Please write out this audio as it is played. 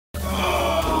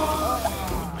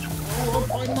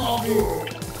Fuck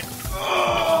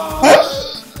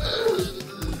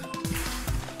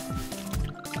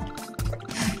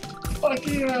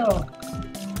you!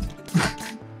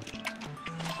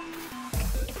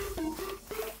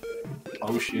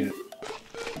 Oh shit.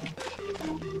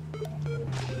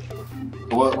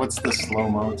 What's the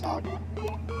slow-mo toggle?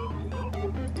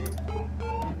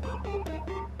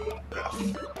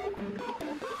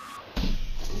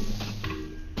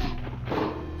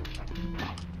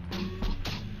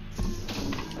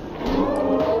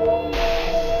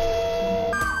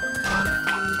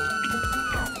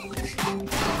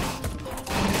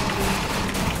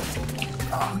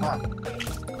 Oh, fuck.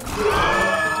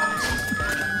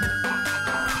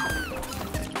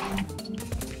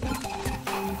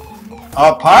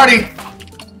 Oh, party!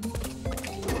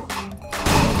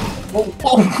 Whoa,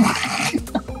 whoa.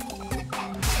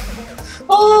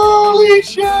 Holy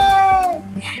shit!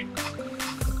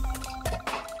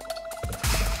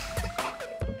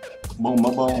 Boom,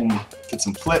 boom, boom. Get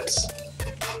some flips.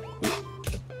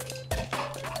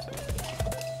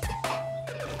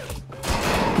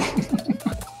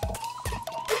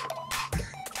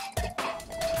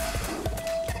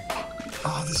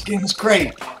 Oh, this game is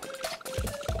great.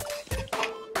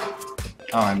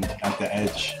 Oh, I'm at the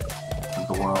edge of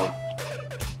the world.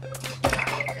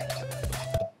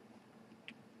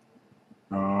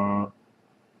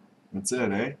 That's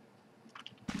it, eh?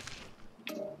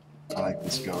 I like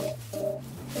this goat.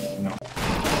 No.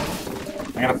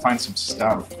 I gotta find some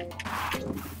stuff.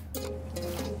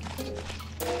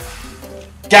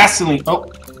 Gasoline! Oh!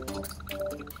 What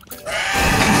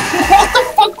the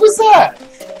fuck was that?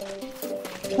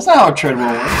 That's not how a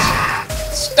treadmill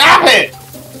works. Stop it!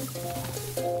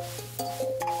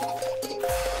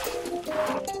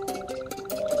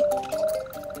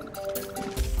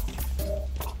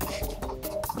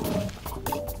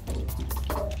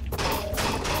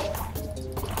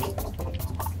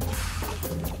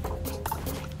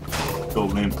 Go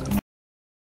limp.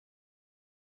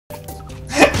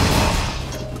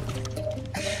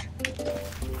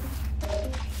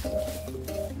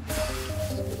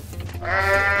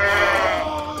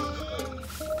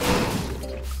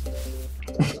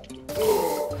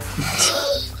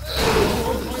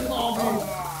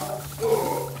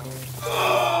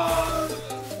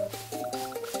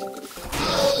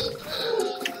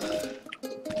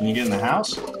 Can you get in the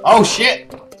house? Oh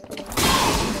shit!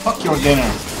 Fuck your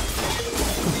dinner.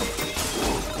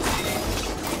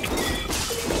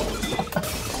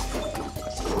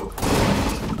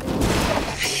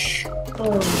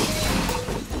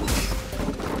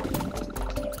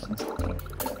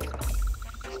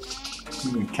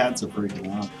 The cats are freaking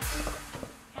out.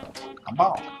 I'm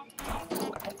out.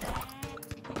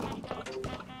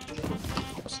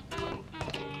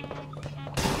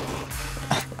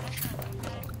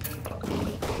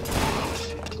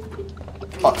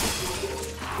 Fuck.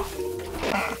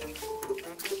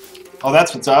 Oh,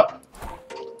 that's what's up.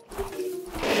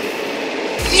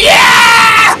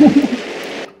 Yeah!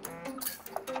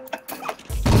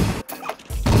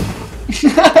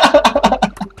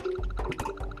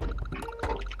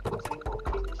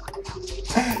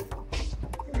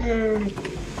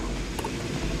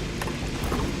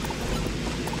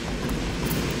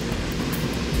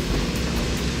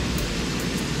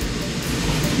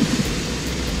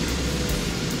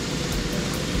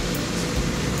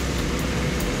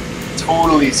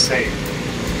 Totally safe.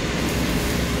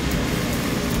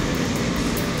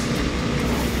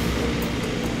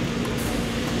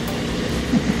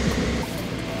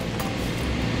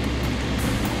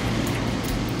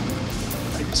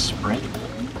 Like a sprint.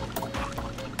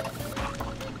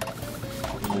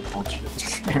 Oh, bullshit.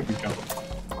 There we go.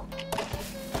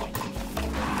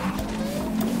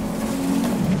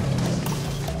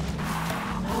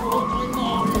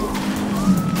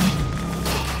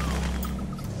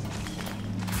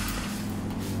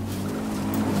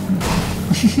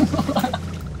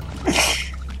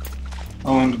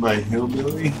 Owned by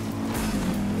Hillbilly.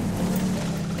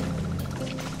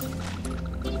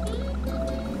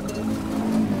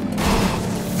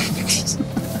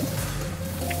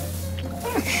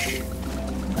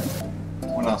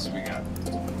 What else we got?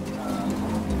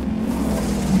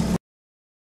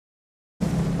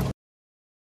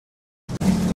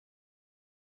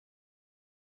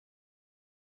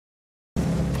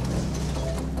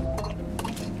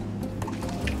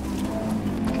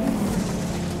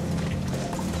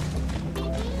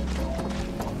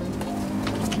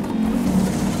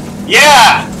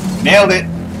 Yeah! Nailed it!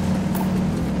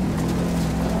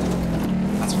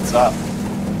 That's what's up.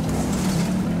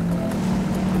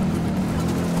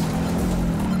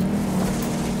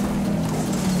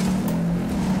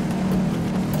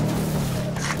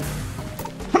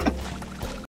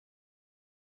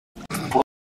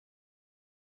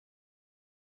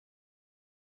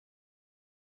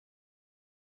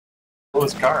 pull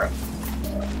his car up.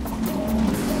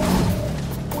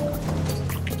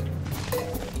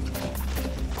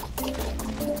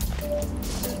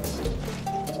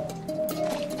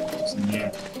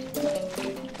 Yeah.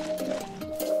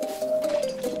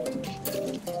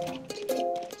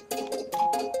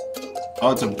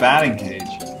 Oh, it's a batting cage.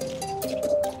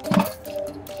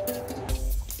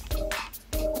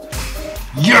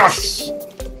 Yes!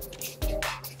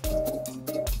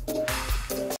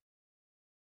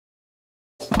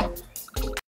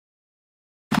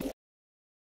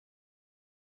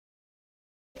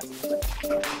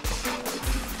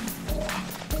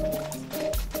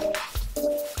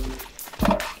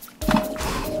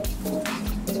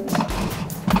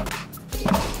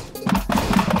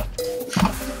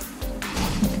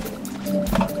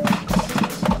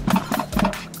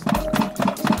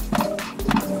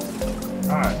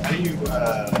 Alright, how do you,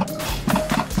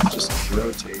 just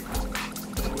rotate?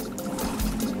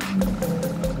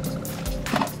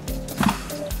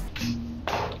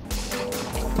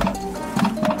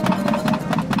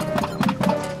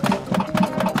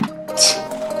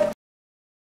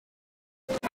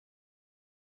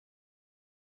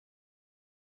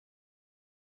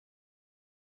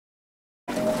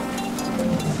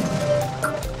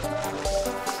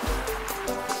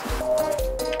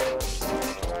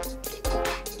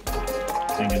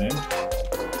 Can't get in.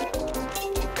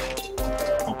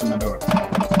 Open the door.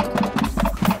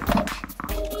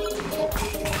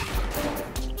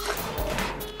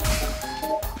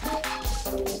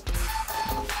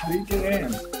 How do you get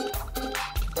in?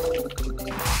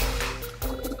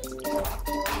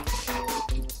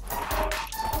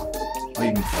 Oh,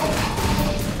 you can...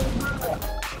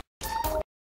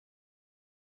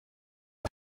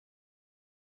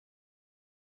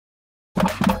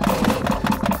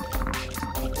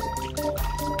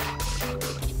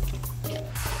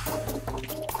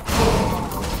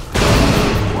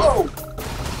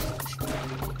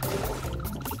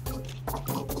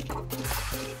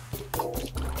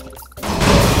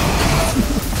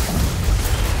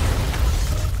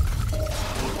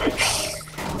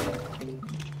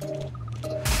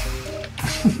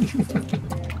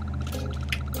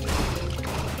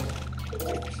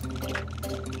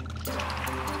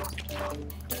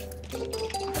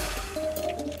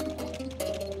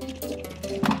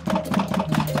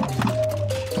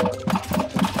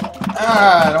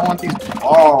 Ah, I don't want these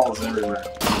balls everywhere.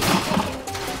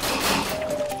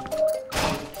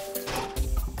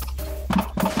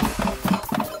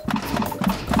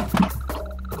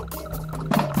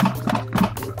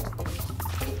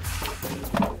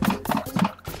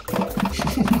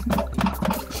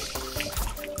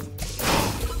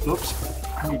 Oops.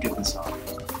 How do you get this off?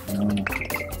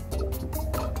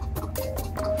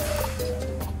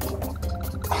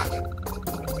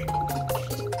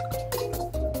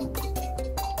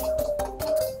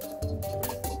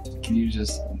 Can you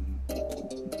just...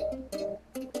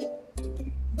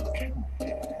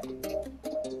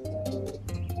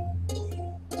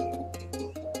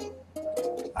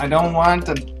 I don't want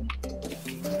the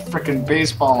frickin'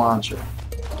 baseball launcher.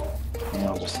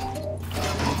 I'll just...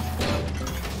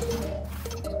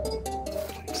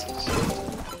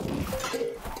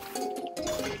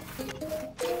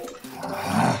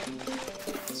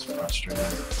 It's frustrating.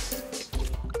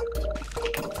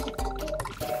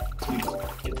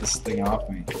 Get this thing off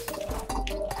me.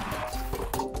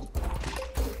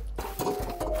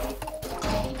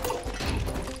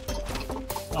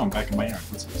 Oh, I'm back in my yard.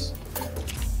 What's this?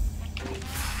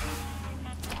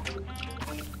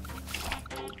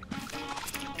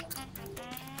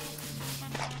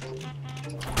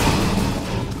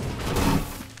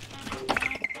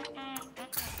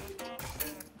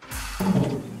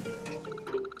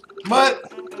 What?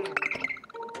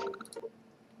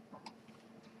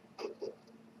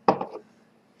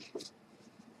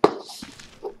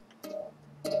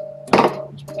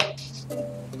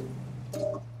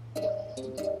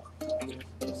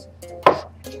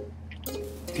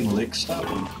 You can lick stuff.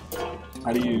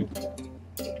 How do you...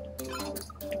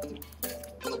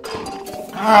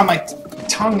 Ah, my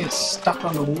tongue is stuck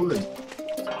on the wood.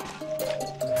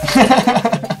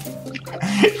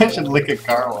 I should lick a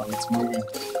car while it's moving.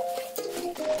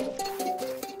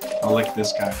 I'll lick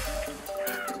this guy.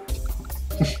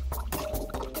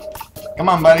 Come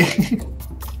on, buddy.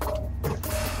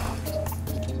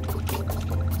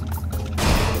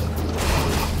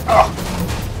 Oh.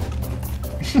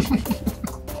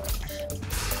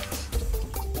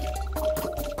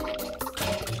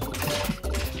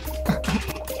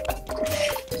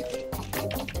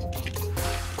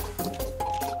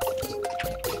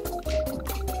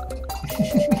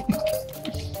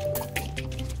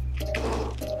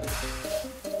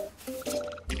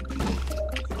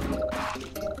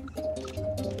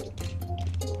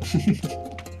 Fuck,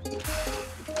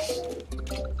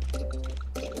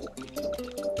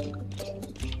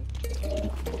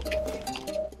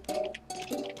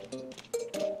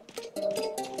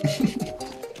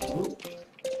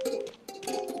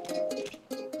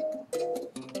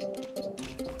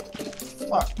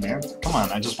 man. Come on,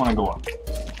 I just want to go up.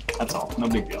 That's all. No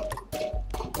big deal.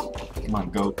 Come on,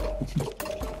 goat.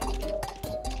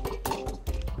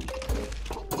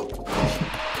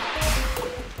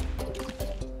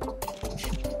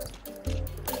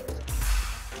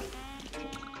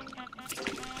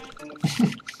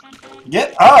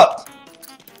 Get up!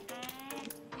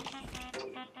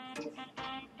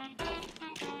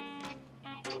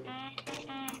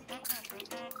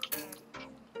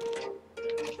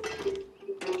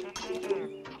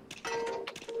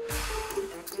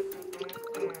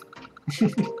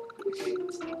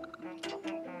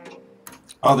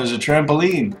 Oh, there's a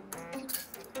trampoline.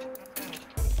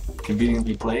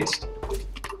 Conveniently placed.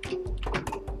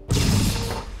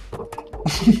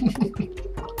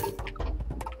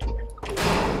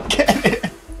 Get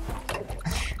it!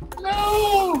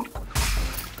 No!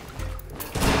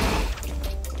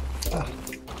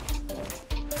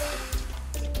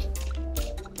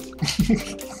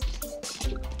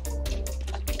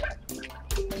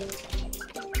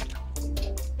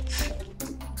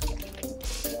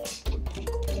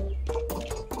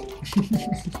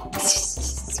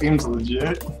 Seems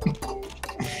legit.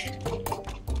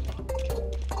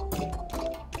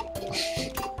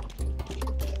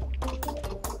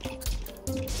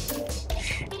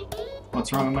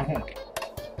 What's wrong with my head?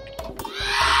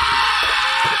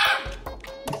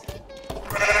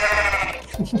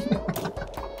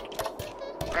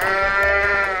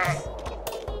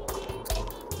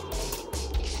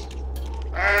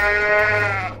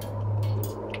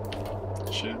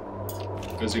 Shit.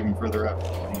 Goes even further up.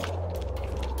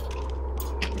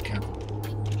 Be careful.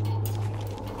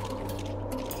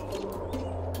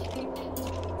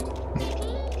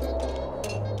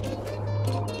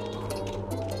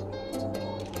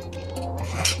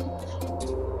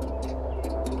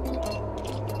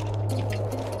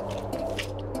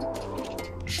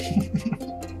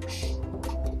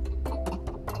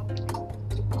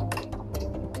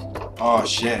 Oh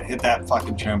shit, hit that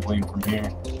fucking trampoline from here.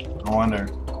 No wonder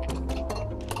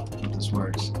if this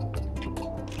works.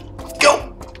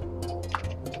 Go!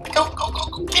 Go, go, go,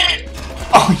 go, get it!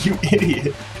 Oh, you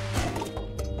idiot!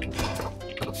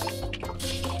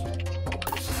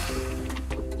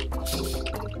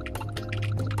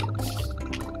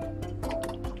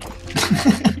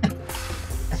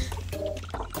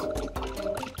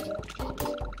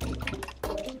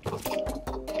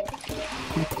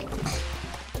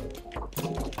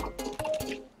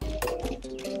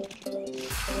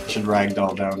 Should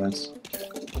ragdoll down this.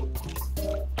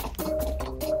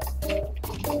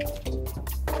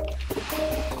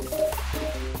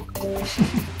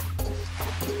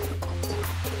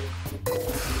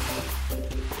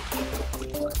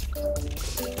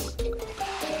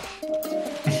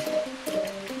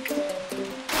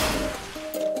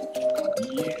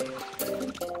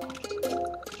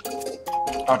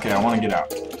 Okay, I want to get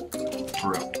out.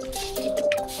 For real.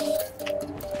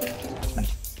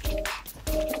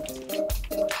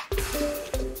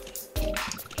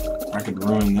 I could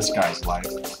ruin this guy's life.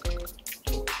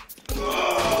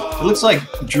 It looks like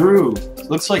Drew. It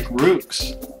looks like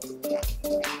Rooks.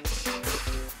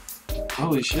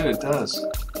 Holy shit, it does.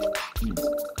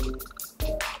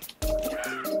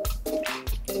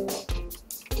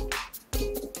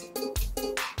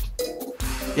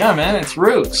 Yeah, man, it's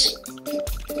Rooks.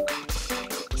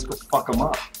 Let's go fuck him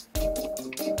up.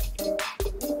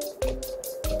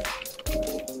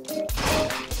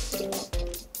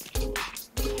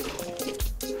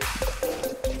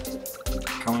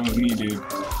 Coming with me, dude.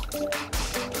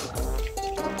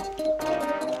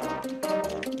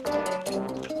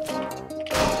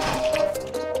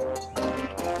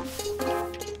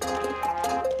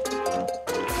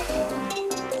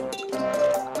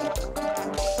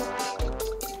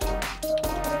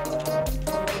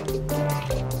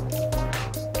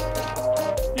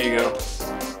 Here you go.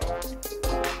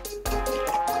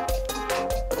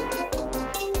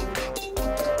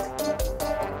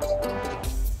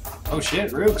 Oh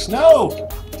shit, Rooks, no!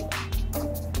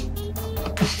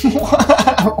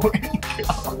 Where'd he go?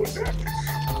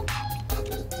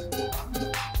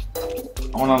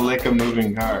 I wanna lick a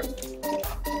moving car.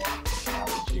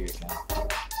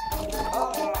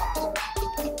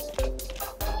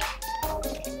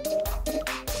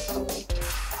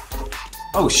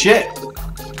 Oh shit!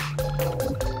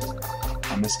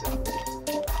 I missed it.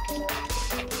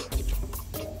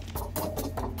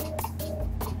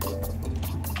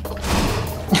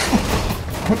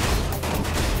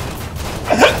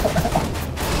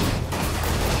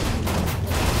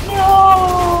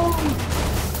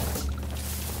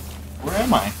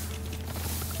 am I?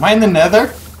 Am I in the nether?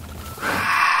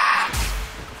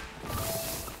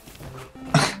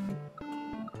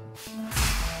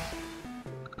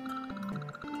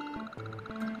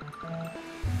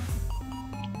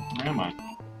 Where am I?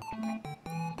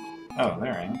 Oh,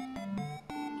 there I am.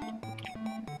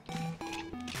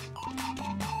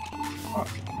 Oh.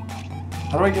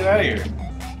 How do I get out of here?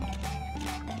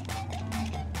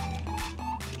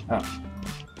 Oh.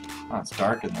 Oh, it's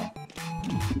dark in there.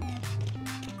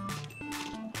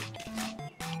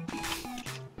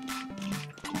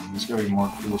 There's gotta be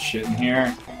more cool shit in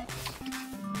here.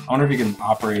 I wonder if you can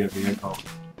operate a vehicle.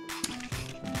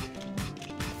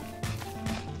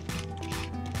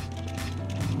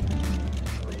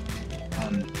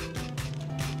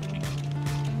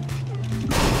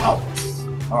 Oh!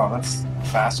 Oh, that's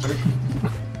faster.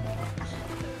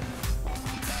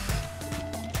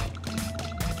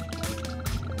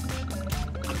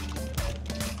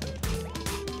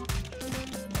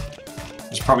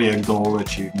 There's probably a goal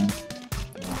achievement.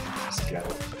 Just get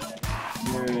it.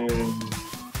 Yay.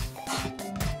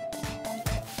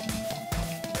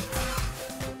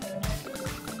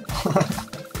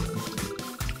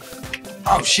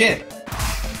 Oh shit!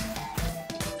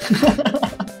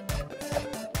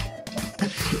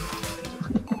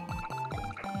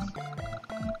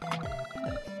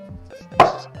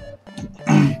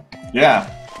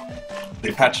 Yeah,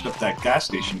 they patched up that gas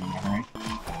station in a hurry.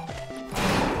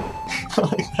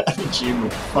 Like that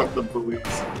achievement, fuck the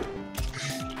police.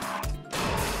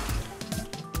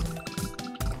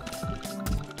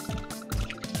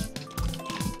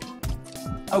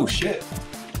 Oh shit.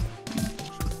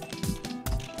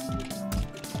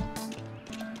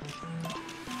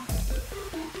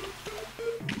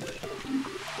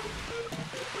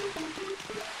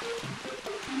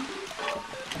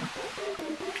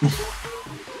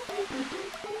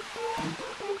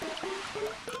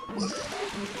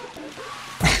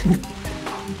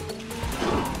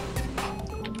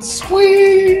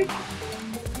 Sweet!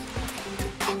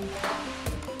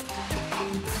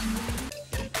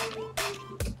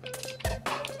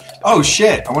 Oh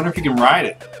shit, I wonder if you can ride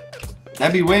it.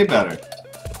 That'd be way better.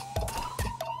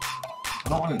 I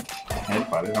don't want to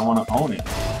headbutt it, I want to own it.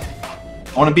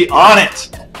 I want to be on it!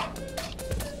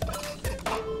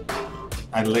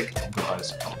 I licked the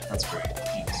bicycle. That's great.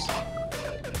 Yes.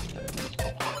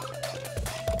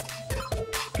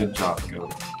 Good job,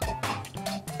 Goat.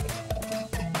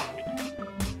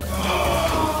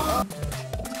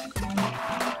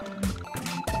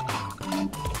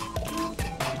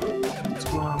 What's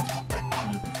going on?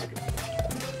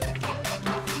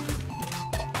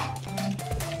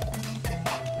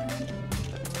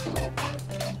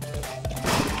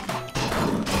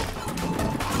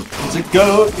 There's a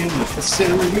goat in the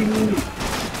facility.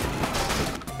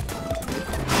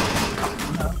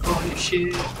 Holy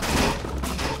shit.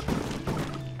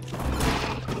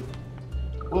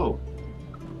 Whoa.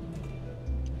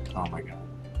 Oh my god.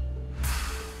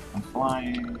 I'm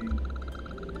flying.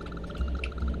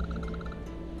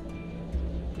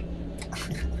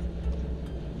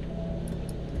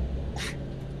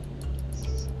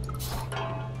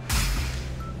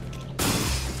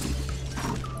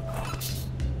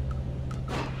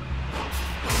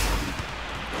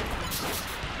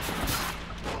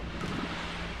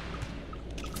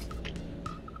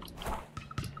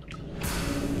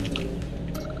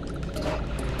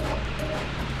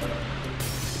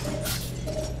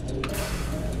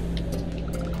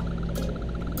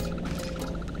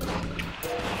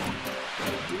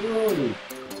 Whoa.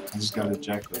 I just got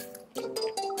ejected.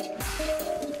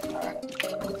 Alright.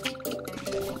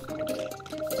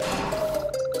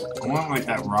 I want like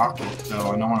that rocket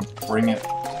though, and I want to bring it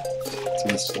to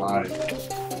the slide.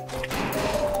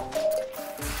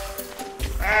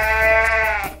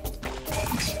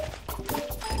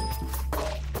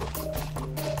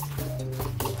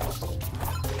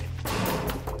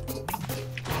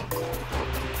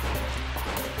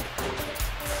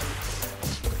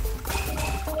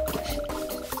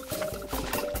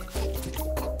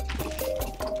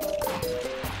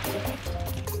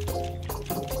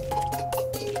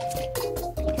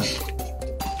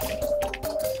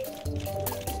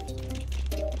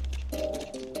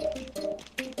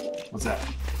 What's that?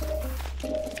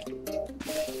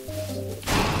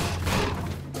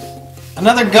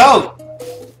 Another goat!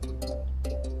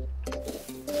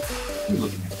 What are you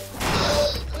looking at?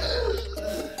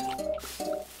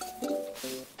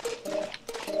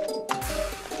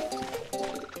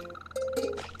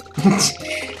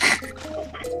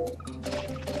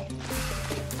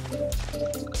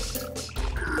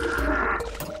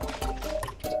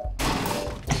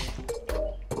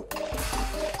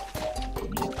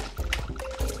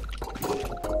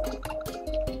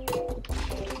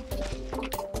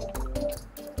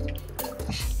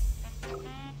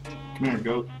 Come here,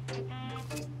 goat.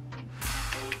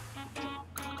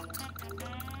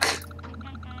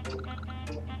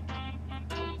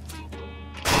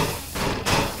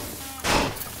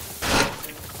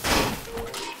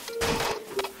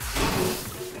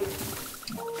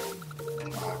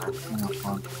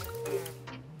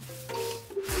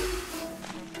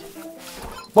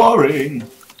 Boring.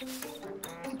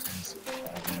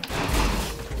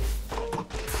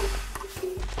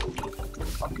 What the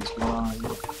fuck is going on here?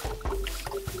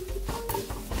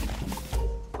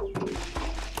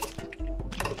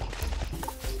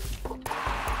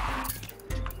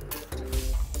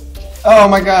 Oh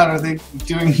my god, are they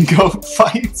doing goat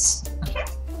fights?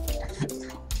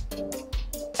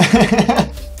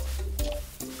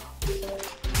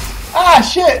 Ah,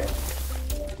 shit!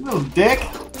 Little dick!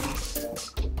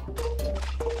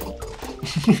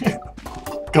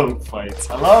 Goat fights,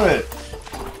 I love it!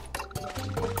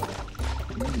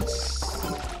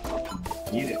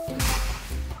 Eat it.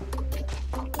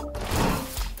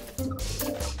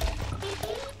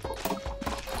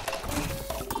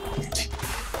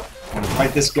 Gotta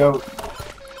fight this goat.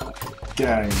 Get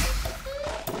out of here.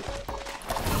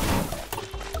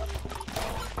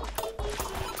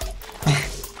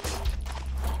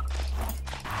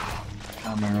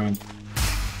 On my room.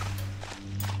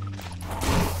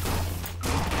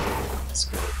 Let's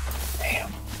go. Bam.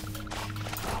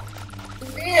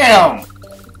 Bam!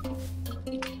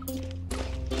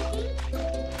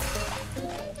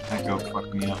 That goat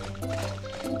fucked me up.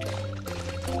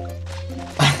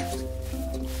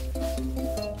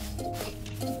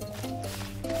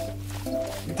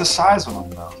 Look at the size of him,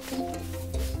 though.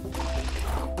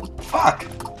 Fuck!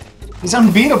 He's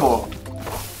unbeatable!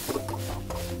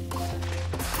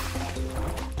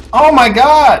 Oh my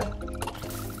god!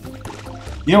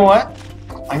 You know what?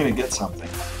 I'm gonna get something.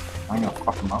 I'm gonna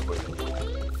fuck him up with it.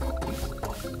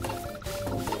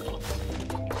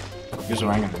 Here's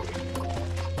what I'm gonna do.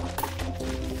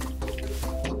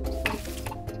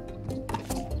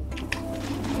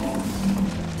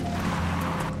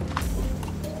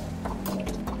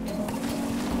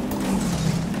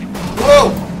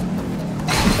 Whoa!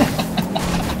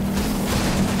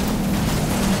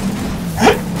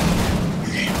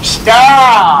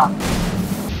 Stop!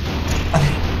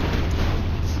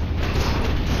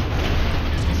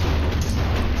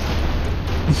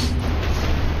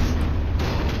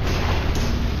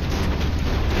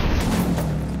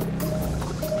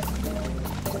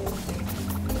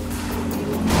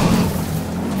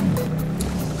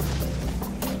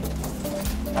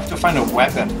 I have to find a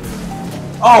weapon.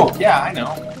 Oh, yeah, I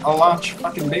know. I'll launch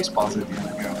fucking baseballs at the end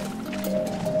of the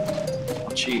go.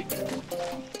 I'll cheat.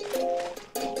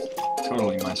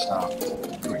 Totally my style.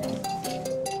 Here we go.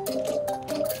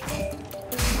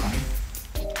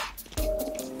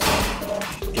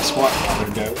 Guess what,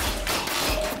 other goat?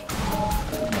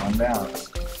 Going down.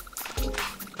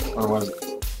 Or was it?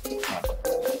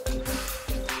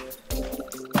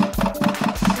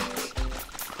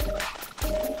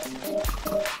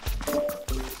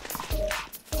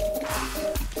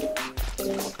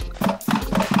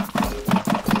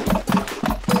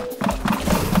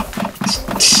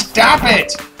 Stop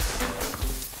it!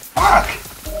 Fuck!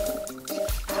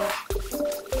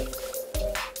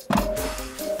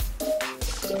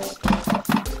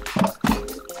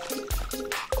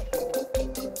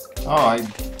 Oh, I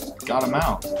got him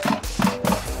out.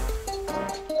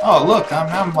 Oh, look,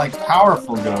 I'm like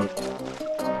powerful goat.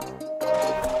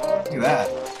 Look at that.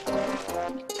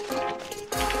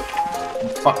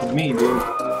 Don't fuck with me, dude.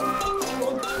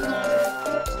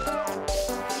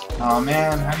 Oh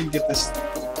man, how do you get this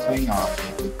thing off?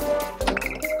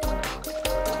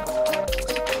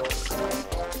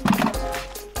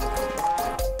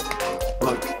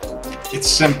 Look, it's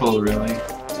simple, really.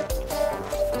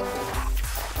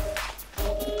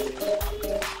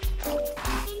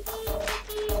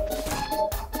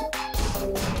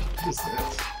 What is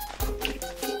this?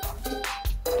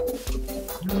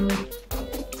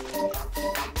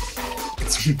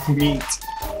 It's meat.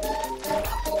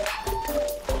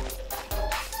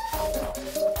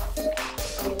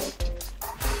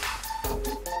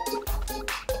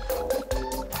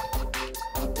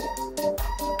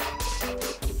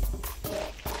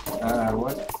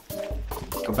 What?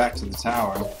 Go back to the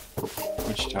tower.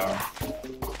 Which tower?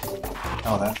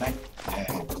 Oh, that thing? Yeah.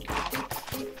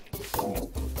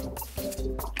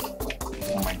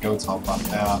 Oh, my goat's all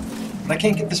bumped out. But I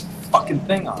can't get this fucking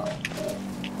thing on.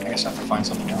 I guess I have to find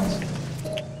something else.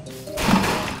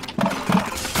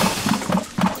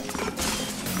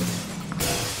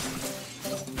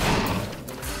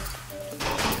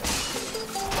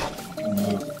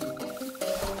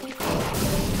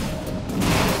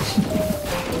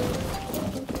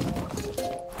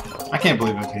 I can't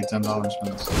believe I paid $10 for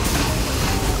this.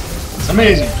 It's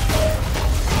amazing.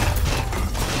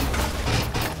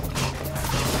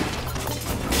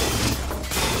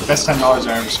 Best $10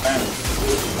 I ever spent.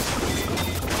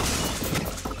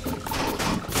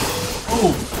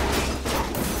 Oh.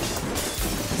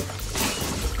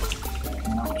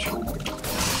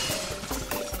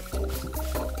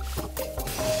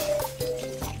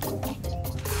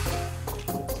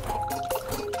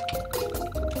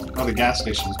 Oh, the gas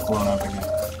station is blown up again.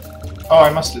 Oh, I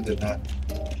must have did that.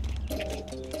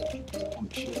 Holy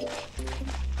shit.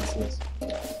 What's this?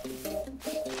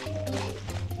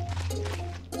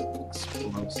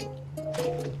 Explosive.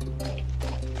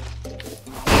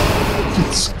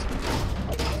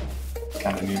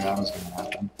 Kinda knew that was gonna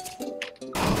happen.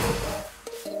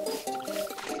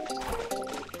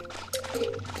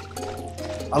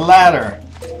 A ladder!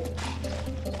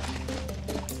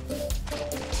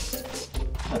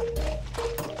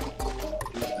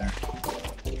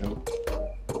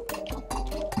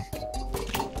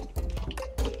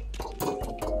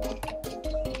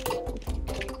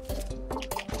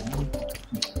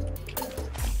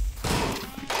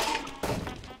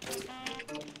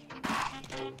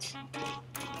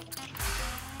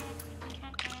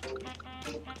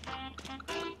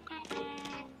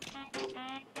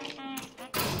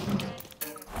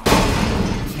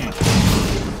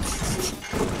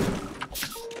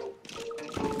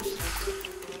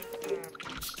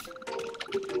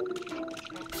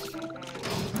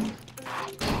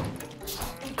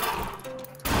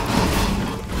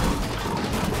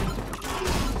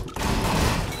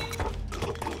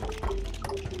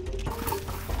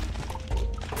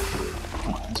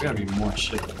 There's gotta be more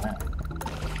shit than that.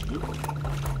 Oop.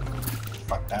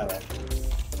 Fuck that up.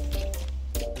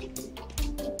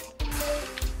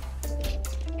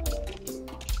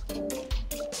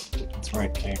 That's where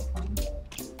it came from.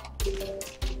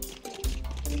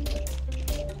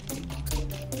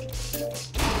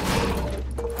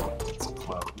 It's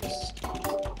closed.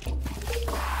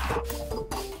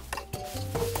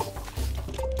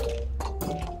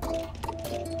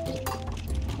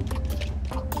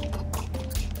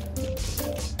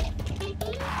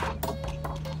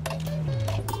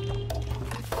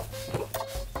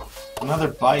 Another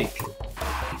bike. How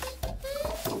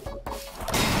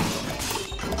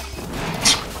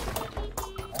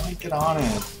do I get on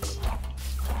it?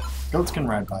 Goats can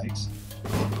ride bikes,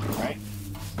 right?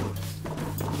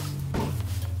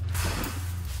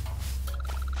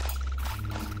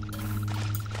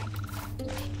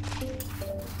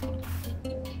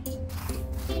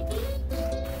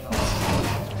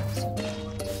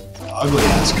 Ugly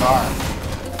ass car.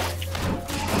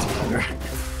 That's better.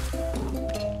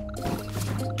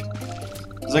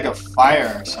 It's like a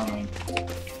fire or something.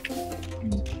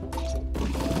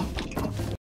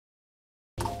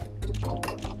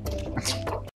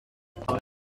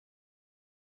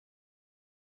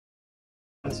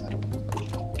 What is that?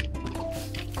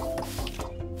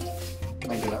 Can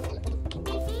I get up there?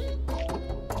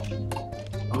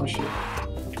 Oh shit.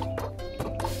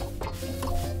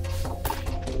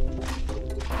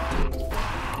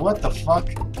 What the fuck?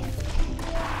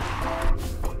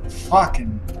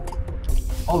 Fucking...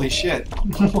 Holy shit.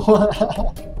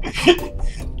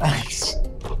 Nice.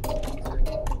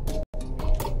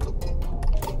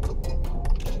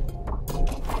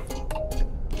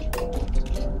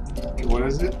 What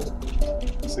is it?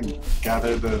 It's like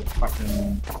gather the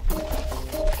fucking...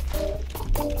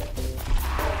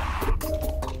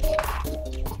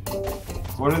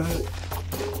 What is it?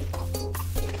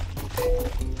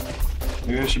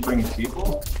 Maybe I should bring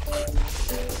people?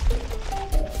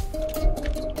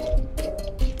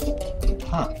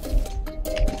 Huh.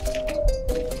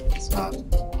 It's not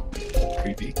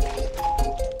creepy.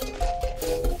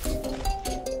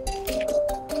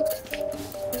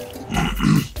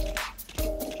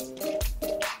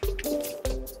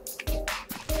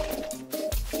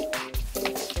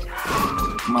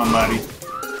 Come on, buddy.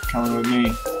 Coming with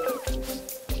me.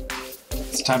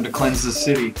 It's time to cleanse the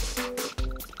city.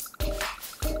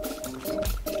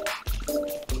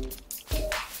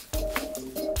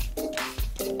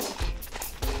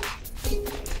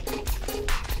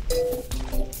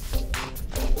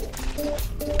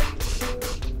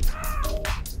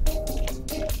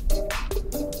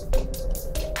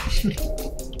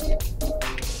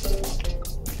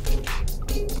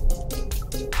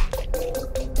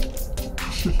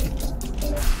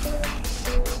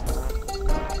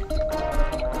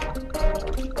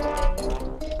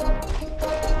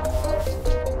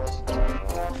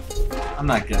 I'm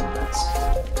not getting this.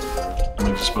 Am I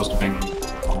just supposed to bring a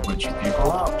whole bunch of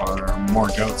people up, or more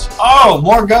goats? Oh,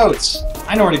 more goats!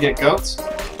 I know where to get goats.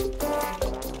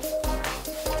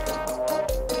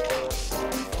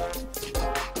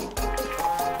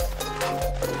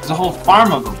 There's a whole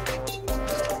farm of them.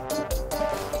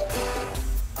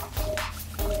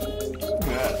 Look at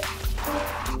that.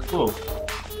 Cool.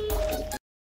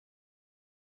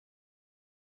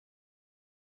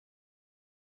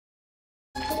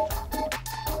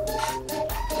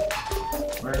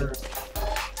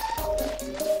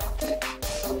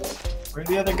 Where are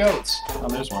the other goats? Oh,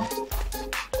 there's one.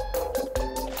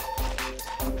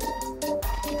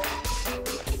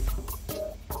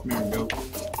 Come here, goat.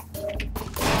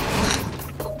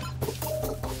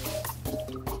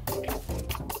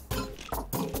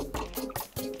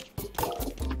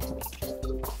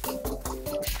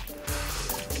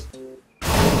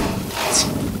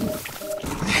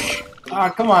 Ah, oh,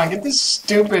 come on, get this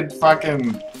stupid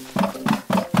fucking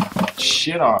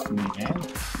shit off me, man.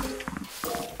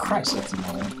 Christ, that's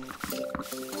annoying.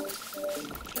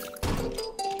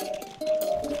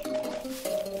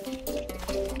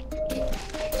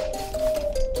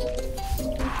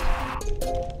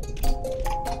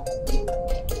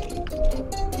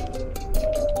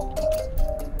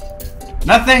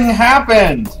 Nothing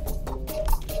happened!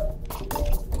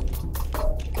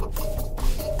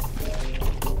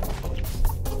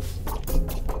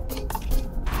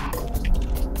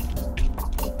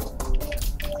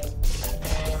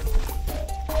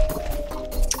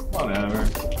 Whatever.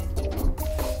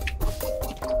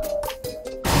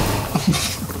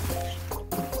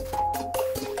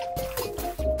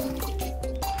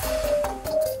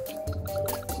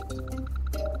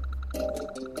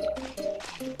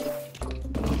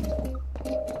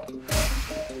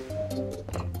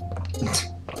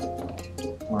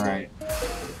 Right.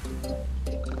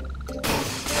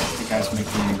 You guys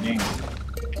making a game.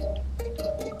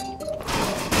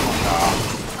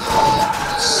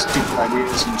 Stupid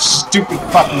ideas, you stupid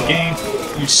fucking game,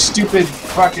 you stupid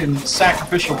fucking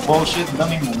sacrificial bullshit that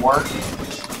doesn't even work.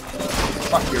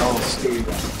 Fuck your old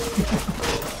studio.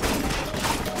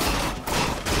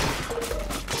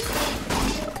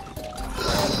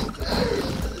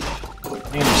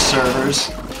 And your servers.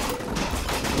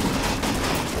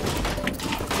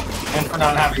 And for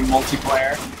not having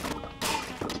multiplayer.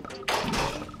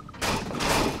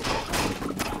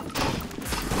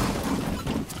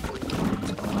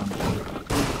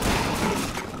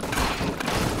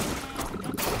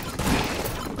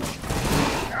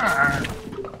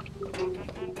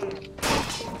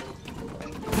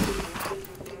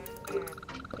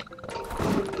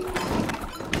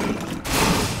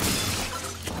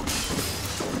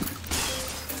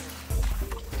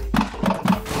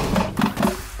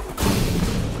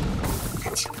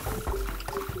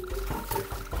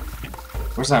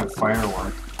 Where's that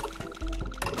firework?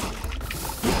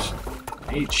 Oops. I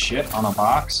ate shit on a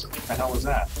box? What the hell was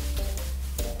that?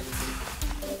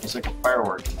 It's like a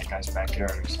firework in that guy's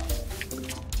backyard or something.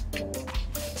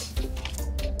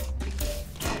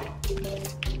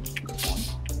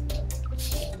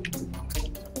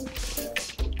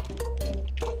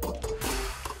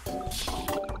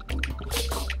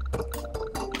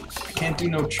 I can't do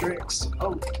no tricks.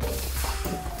 Oh.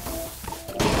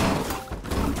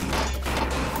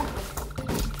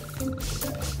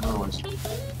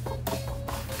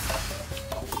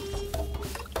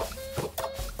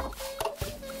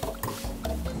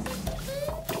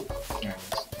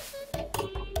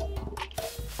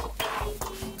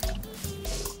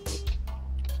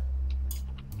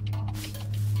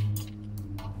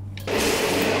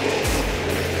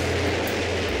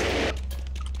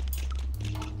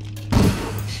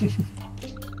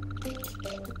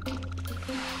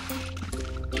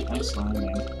 That's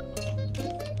annoying.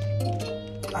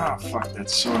 Ah, fuck,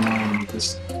 that's so annoying.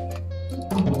 This.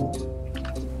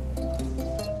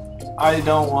 I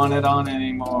don't want it on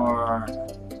anymore. Do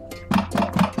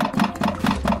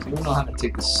you know how to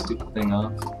take this stupid thing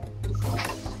off?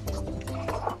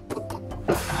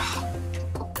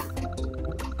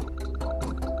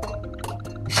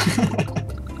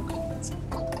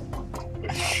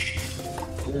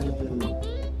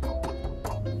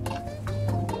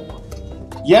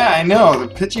 Yeah, I know, the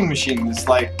pitching machine is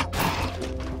like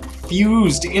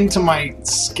fused into my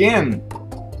skin.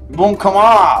 It won't come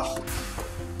off.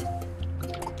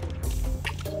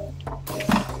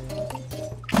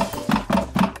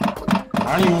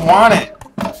 I don't even want it.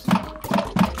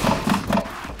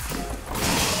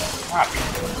 Fuck.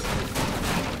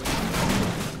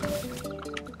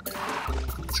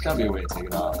 There's gotta be a way to take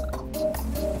it off.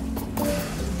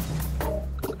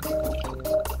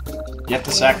 You have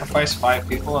to sacrifice 5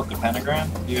 people at the pentagram?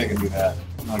 Maybe I can do that.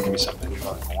 That'll give me something to do.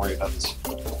 I don't worry about this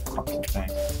fucking thing.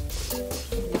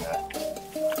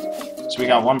 So we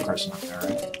got one person up there,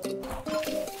 right?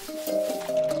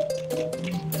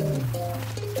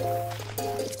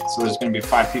 So there's gonna be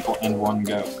 5 people in one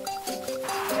go.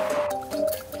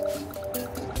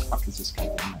 What the fuck is this guy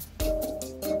doing?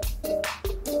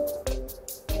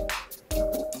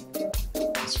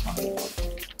 That's funny.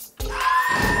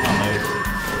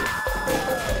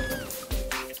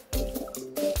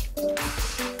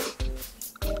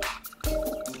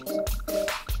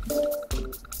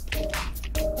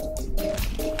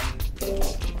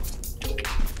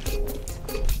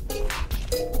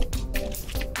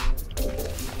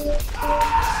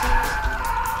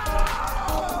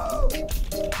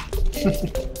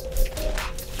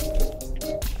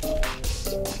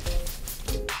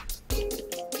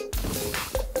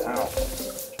 Ow.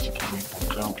 Just can't make that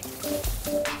jump.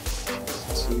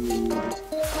 2.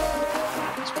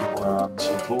 These people are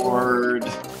obviously bored.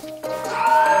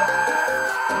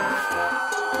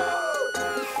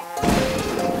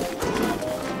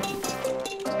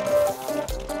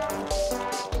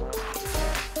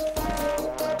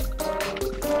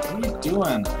 What are you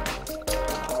doing?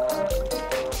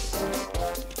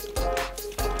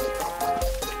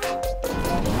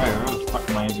 Where the fuck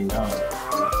am I even going?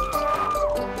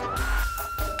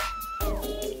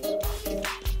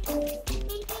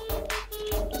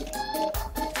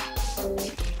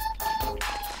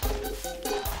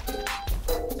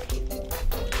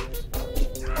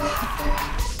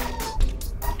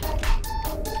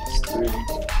 It's 3.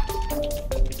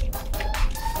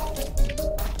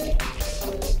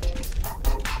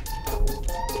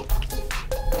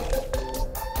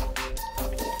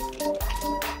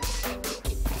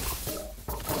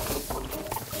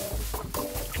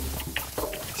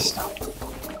 Stop.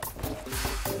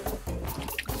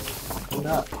 Get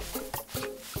up.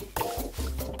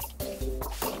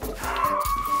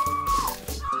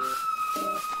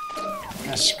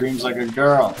 That screams like a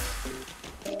girl.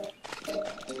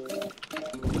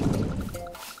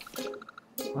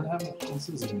 What happened? This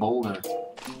is a boulder.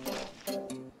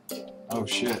 Oh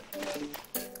shit.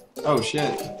 Oh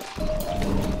shit.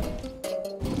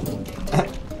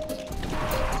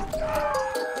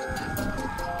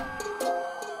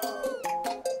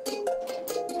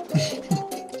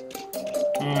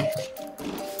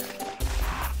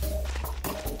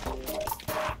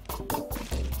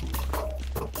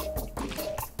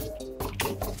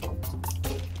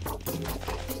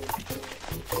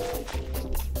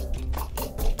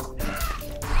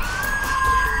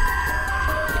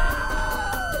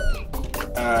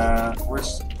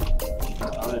 Where's the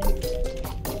other dude?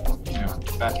 You know,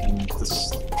 back in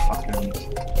this fucking...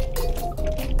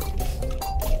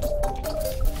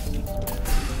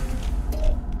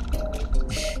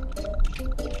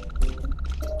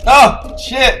 Oh!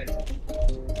 Shit!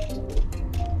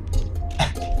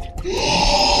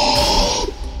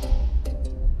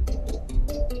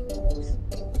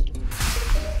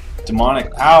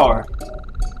 Demonic power.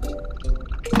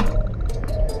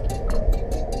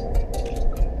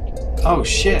 Oh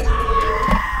shit.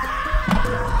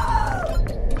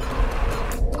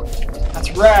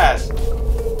 That's rad.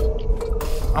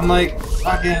 I'm like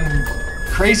fucking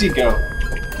crazy goat.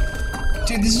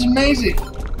 Dude, this is amazing.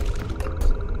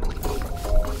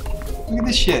 Look at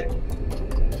this shit.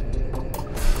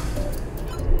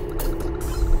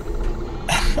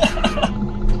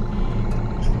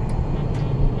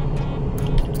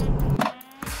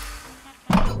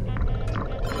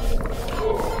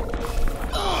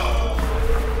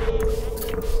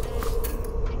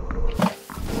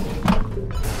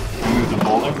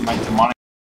 My demonic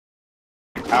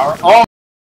power. Oh!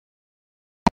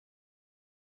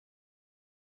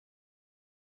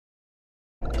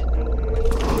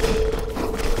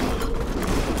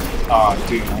 Oh,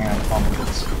 dude, hang on, fumble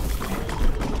this.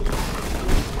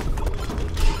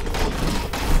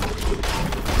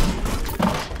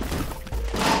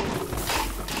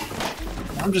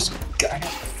 I'm just. I got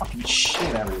fucking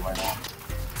shit everywhere now.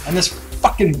 And this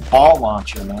fucking ball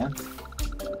launcher, man.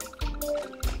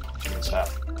 What's that?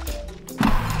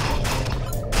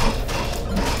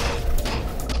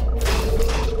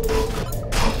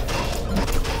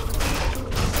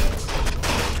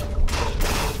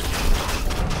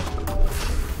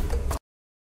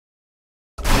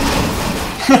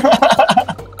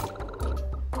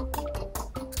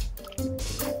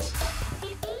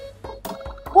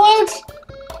 What?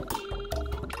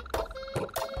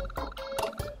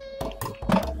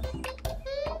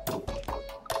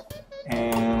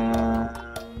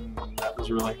 And that was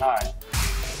really high.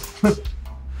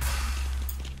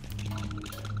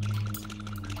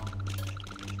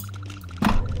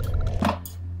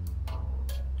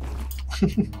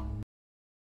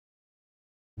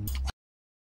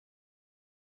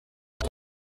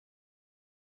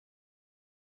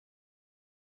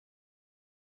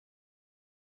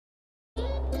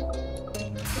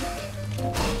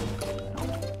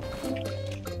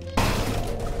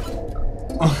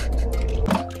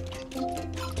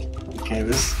 Okay,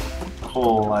 this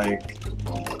whole, like...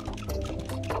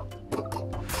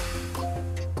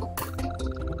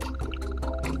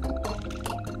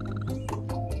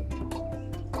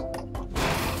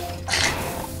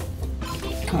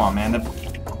 Come on, man, the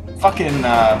fucking,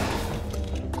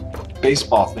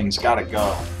 baseball thing's gotta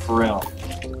go, for real.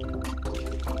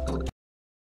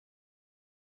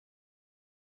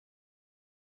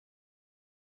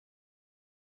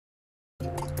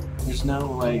 There's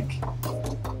no, like...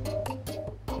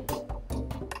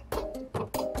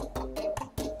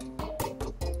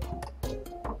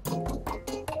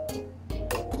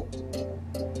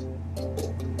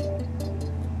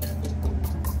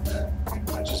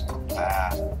 I just...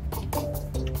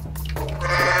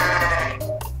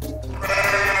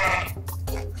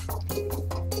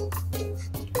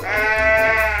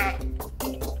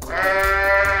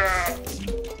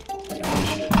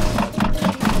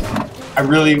 I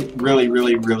really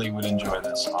would enjoy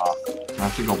this off. I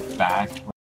have to go back.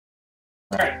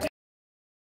 Alright.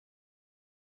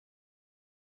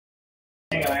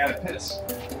 Hang on, I gotta piss.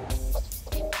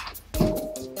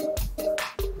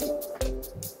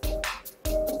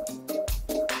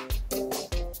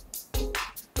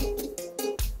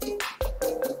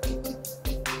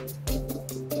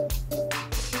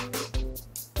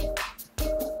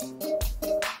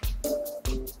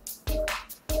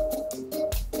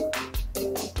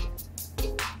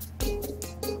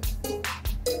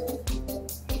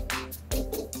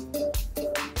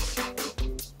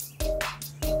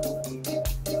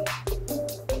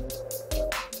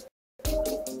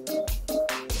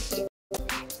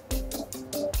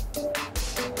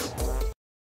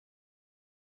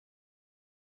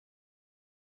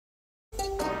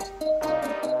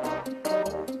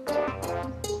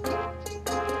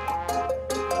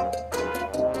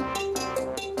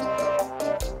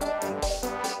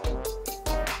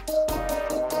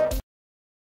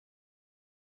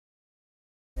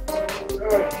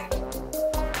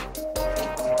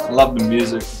 I love the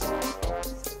music.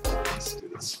 Let's do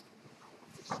this.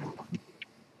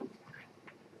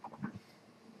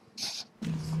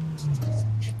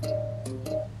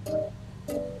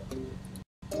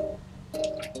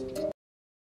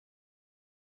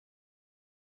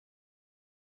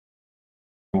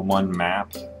 One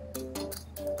map.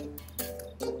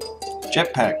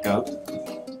 Jetpack goat.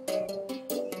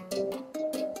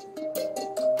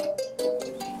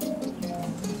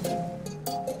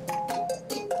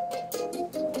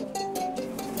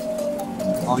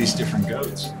 All these different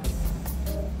goats.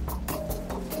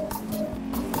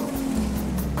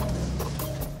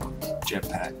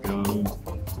 Jetpack goat.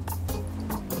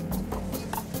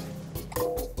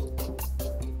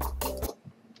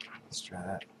 Let's try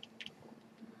that.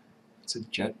 It's a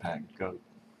jetpack goat.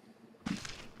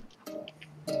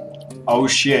 Oh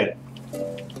shit.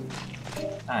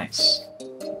 Nice.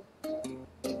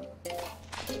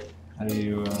 How do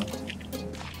you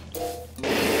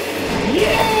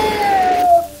Yeah!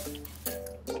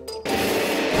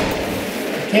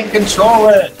 I can't control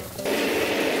it.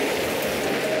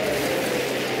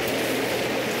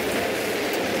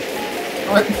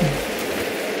 What?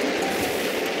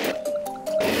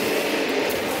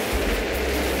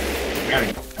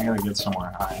 I gotta get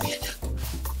somewhere high.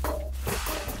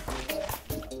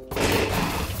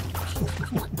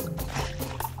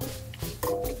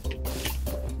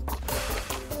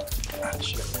 Ah,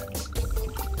 shit.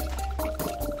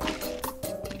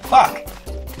 Fuck!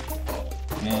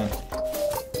 Man.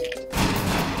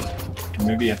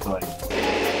 Maybe you have to, like...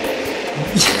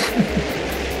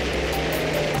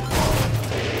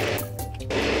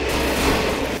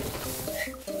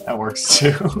 That works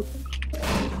too.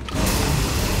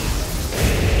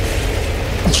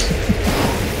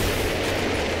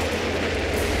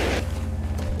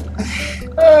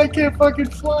 I can't fucking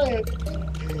fly it.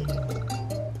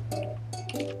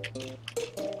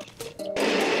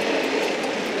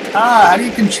 Ah, how do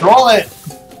you control it?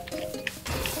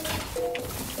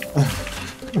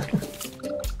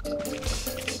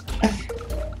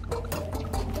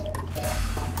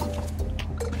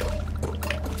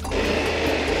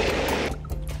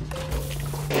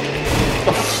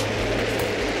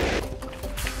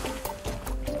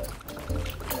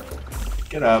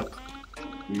 Get up.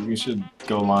 We should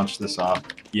go launch this off.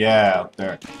 Yeah, up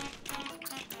there.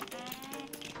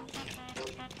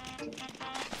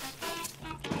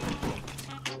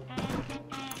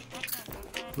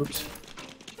 Oops.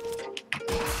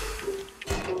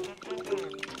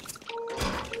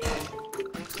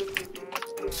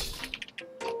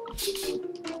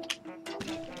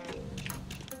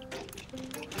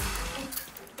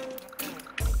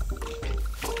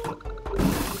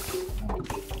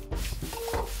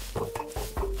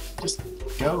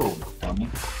 go, dummy.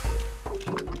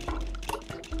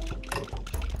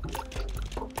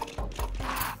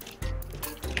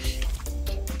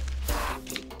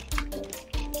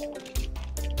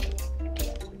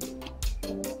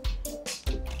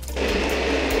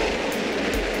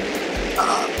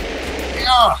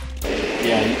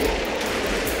 Yeah,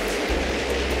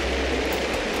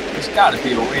 there's gotta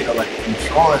be a way to, like,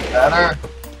 control it better.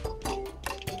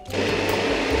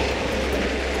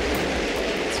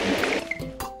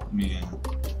 Yeah.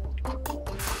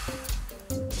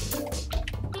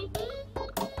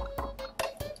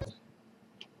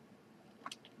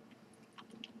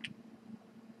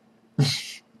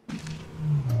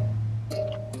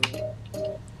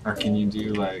 Or can you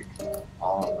do, like,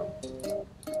 all of them?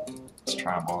 Let's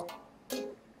try them all.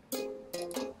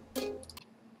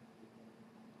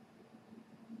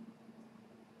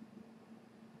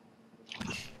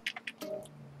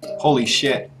 Holy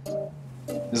shit.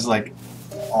 This is like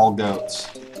all goats.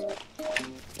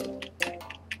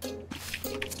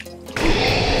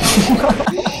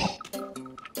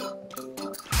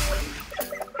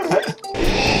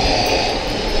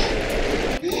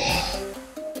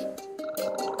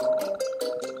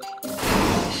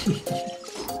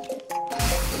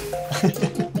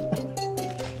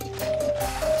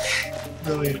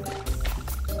 Brilliant.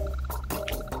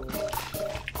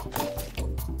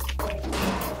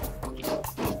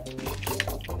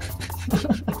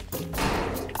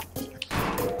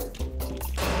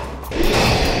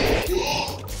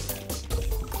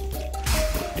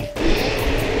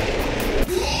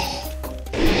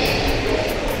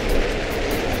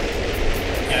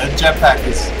 Yeah, the jetpack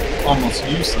is almost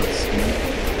useless. You know?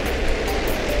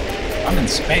 I'm in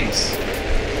space.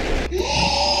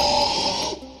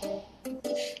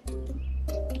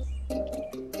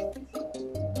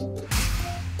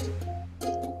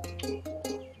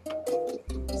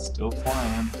 Still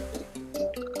flying.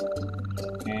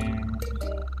 And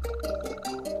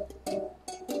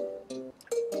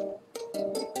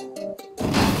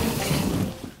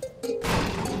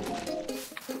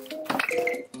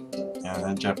yeah,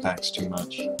 that jetpack's too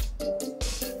much.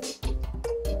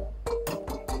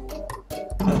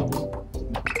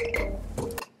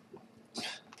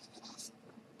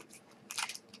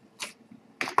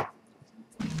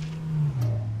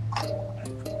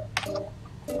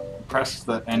 Press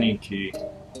the any key.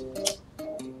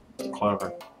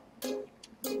 Clever.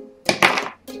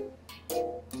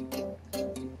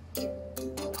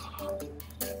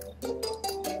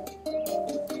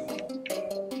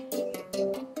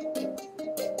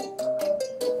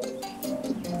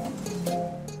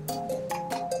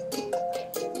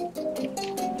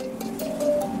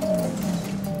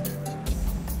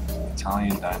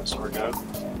 Italian dinosaur goat.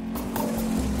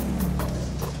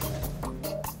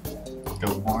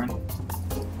 Goat horn.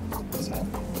 What's that?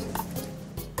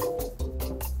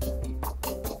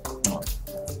 Oh.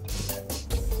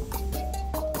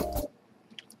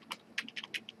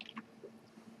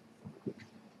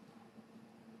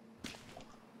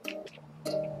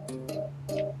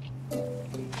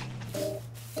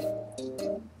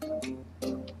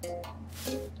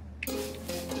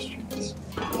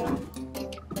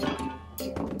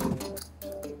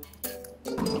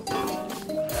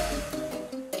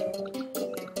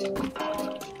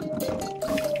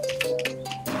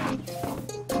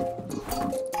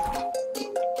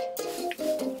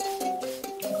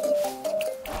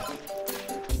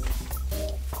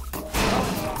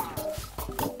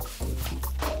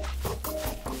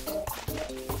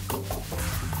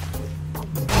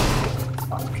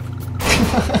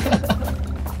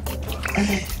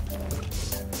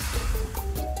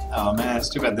 Oh man, it's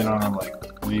too bad they don't have like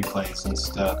replays and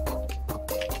stuff.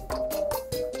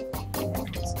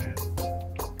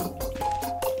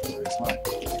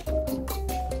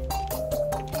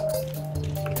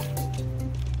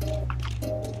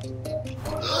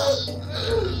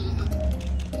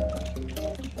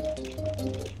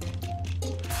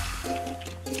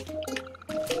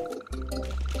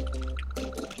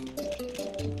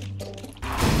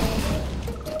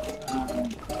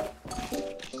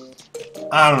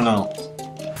 I don't know.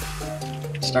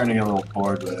 I'm starting to get a little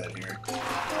bored with it here.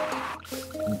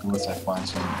 Unless I find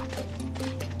some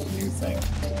new thing.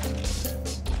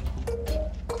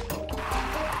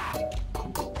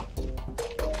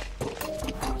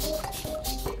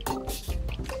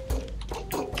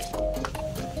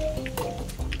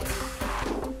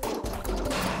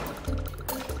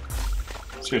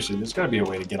 Seriously, there's gotta be a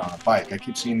way to get on a bike. I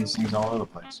keep seeing these things all over the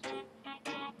place.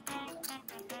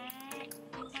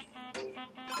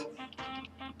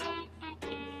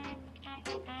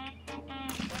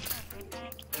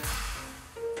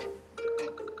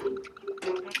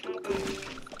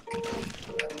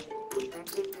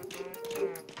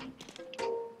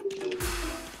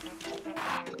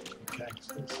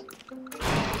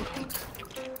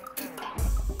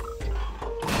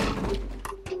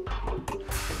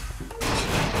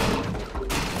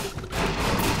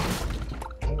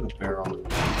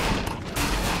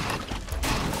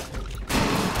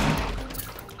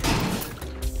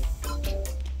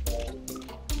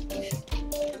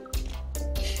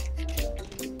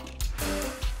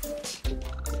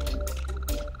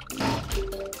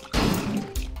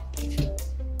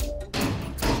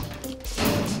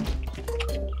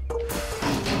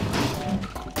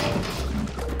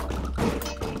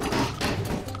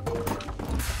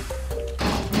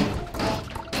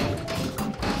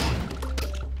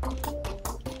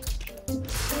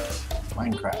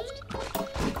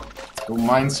 Go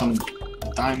mine some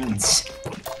diamonds.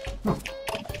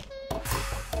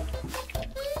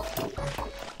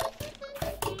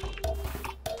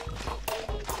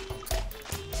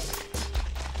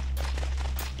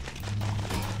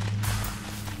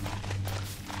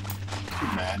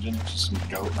 Imagine just some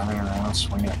goat running around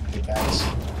swinging a pickaxe.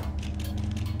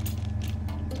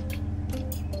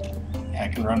 Yeah, I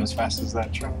can run as fast as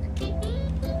that truck.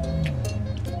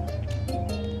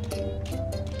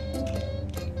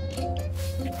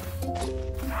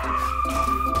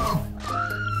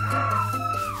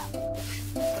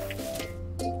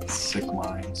 Sick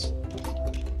minds.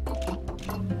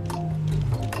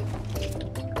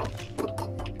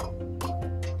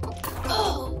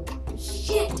 Oh,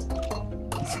 shit!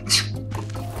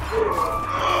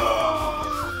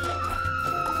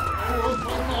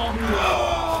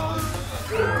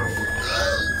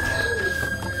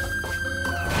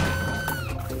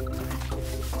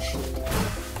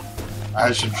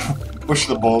 I should push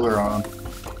the boulder on him.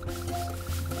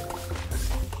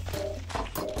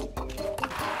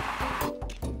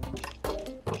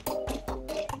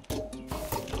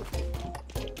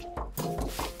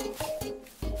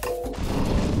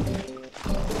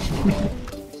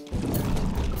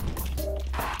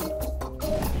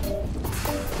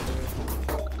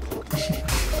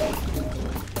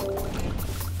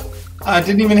 I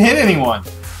didn't even hit anyone.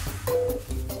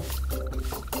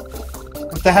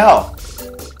 What the hell?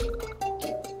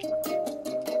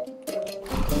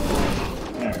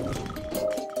 There.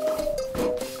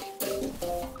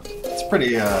 It's pretty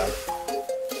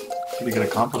good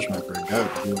accomplishment for a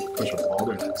goat to be able to push a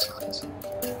boulder that size.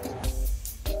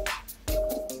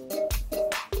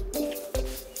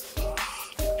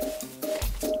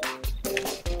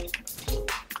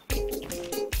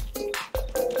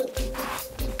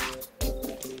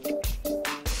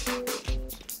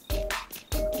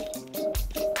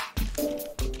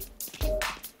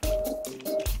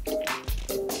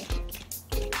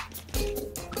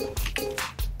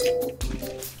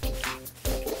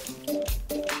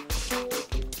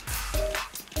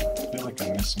 I feel like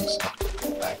I'm missing stuff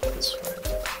back this way.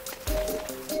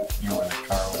 Near where the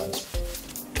car was.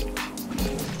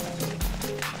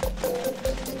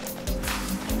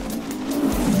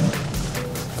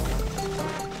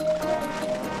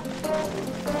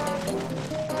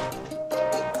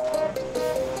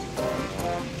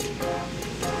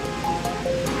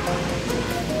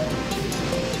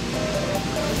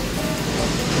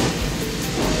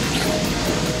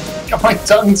 Got my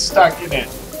tongue stuck in it.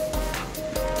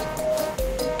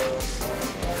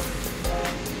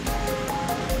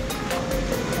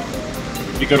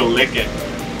 You go to lick it.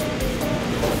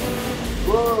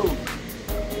 Whoa!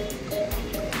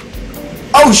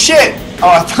 Oh shit! Oh,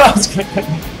 I thought I was gonna hit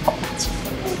me.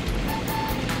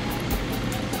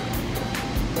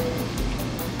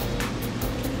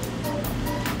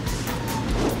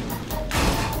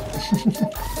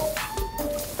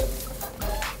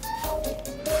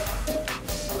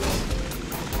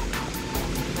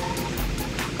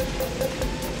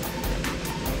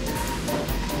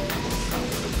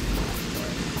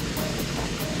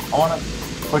 I want to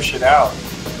push it out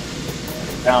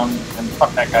down and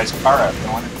fuck that guy's car up.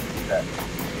 I want to do that.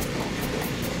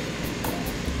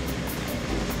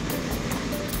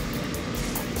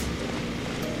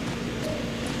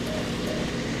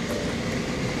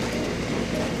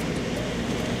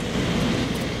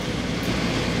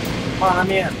 Come on,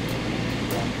 I'm in.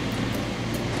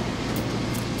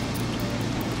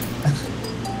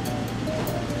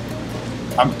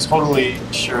 I'm totally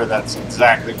sure that's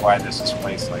exactly why this is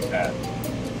placed like that.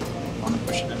 I want to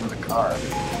push it into the car.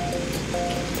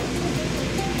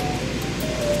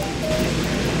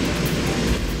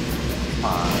 Come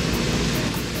on.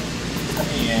 Let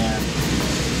me in.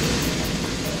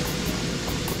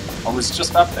 I was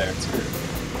just up there, too.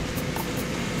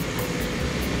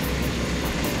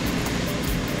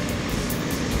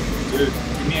 Dude,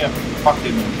 give me a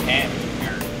fucking hand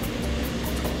here.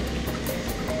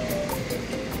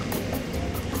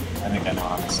 I think I know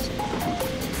how this is.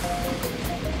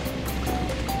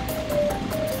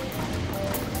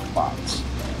 Box.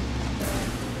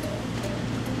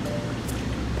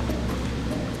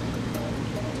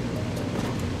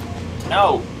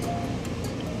 No!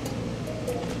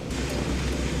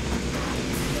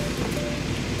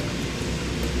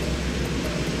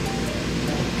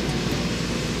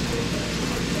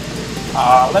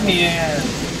 Let me in.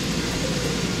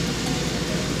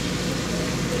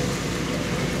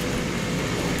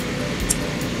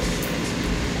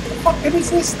 What the fuck is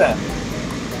this then?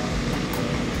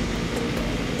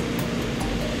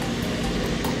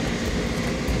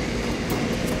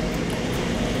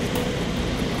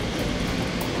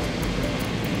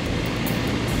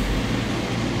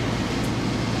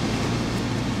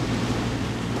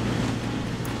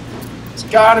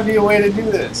 gotta be a way to do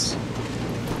this.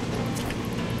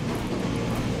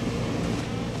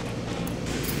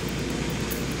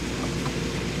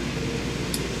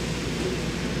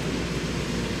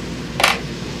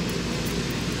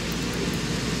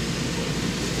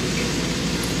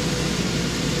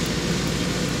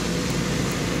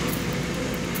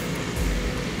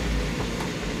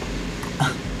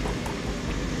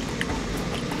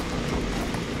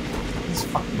 This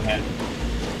fucking head.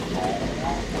 Oh,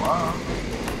 wow.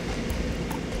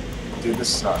 Dude, this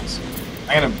sucks.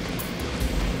 I'm gonna...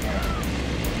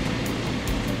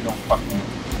 Don't fucking...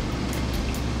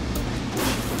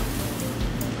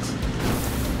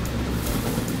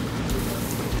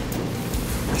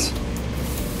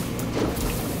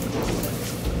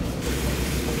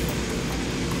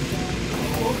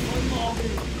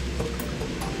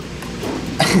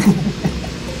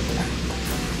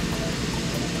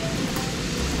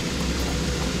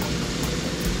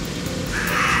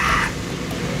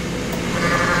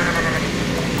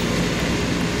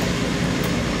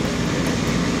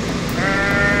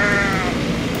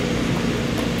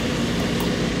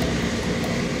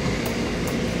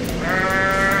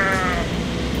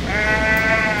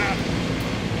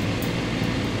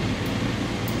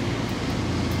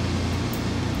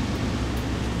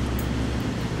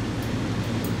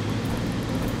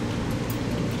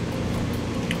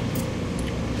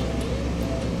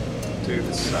 Dude,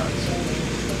 this sucks.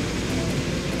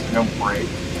 No break.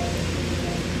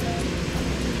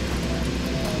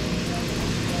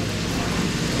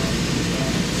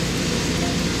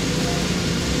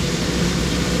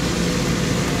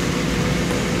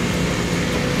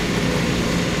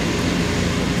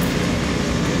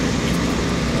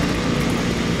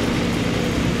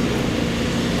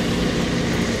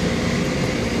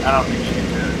 I don't think you can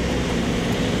do it.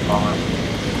 Bummer.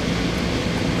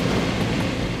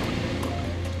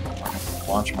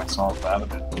 Launch myself out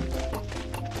of it.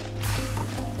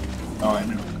 Oh, I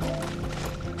know.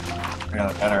 I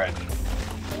got a better idea.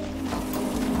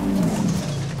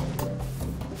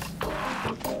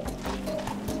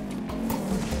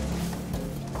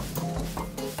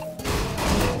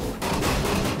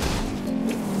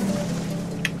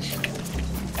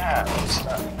 Ah, I'm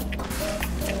stuck.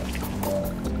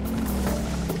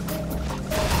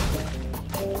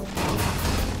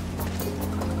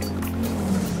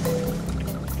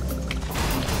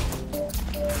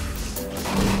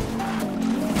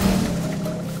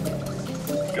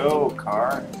 Go,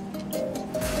 car.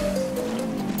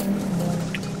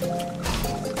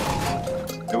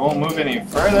 It won't move any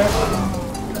further.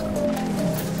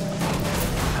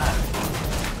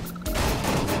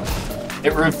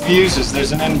 It refuses.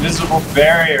 There's an invisible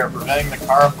barrier preventing the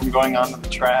car from going onto the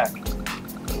track.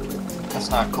 That's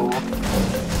not cool.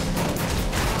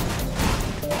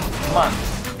 Come on.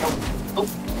 Go. Oh.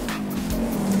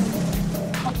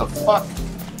 What the fuck?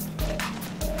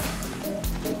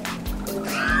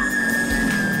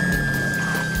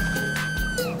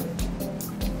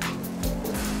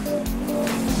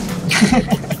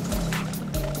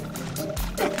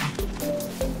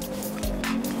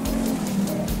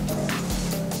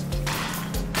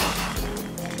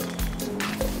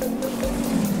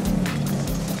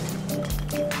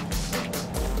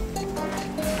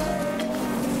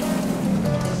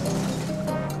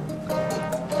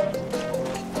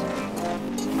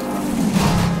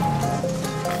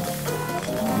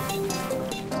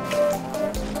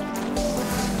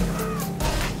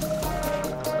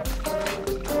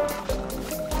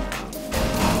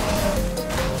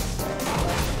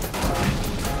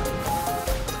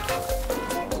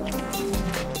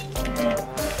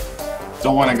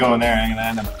 Don't want to go in there. I'm gonna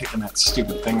end up picking that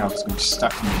stupid thing up. It's gonna be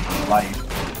stuck in the light.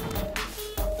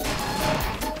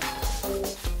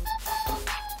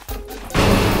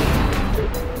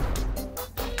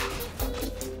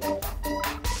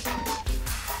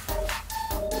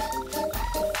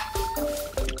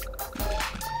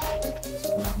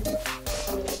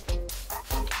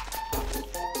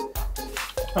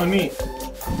 Oh, neat.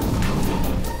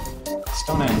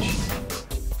 Stonehenge.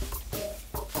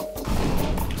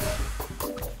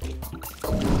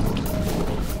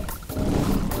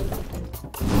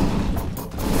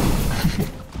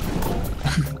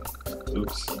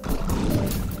 Oops.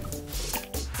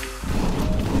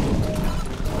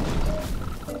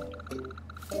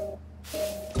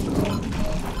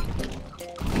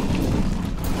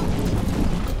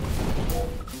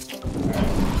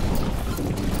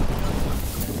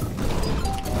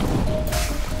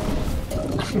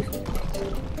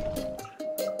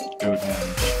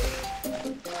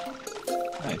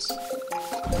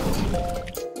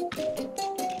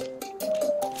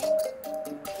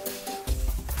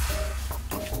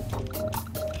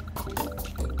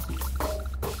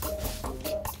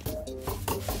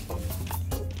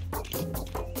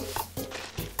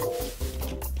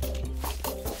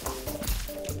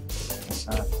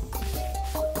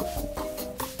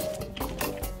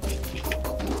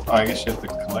 Oh, I guess you have to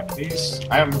collect these?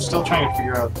 I'm still trying to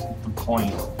figure out the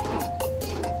point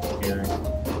here,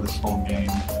 this whole game.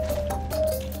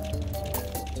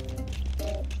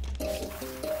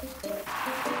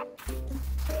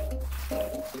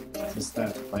 Is this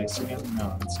that place again?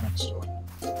 No, it's next door.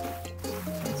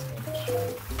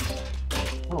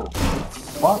 Oh,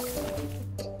 fuck!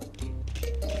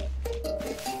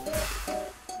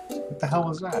 What the hell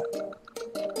was that?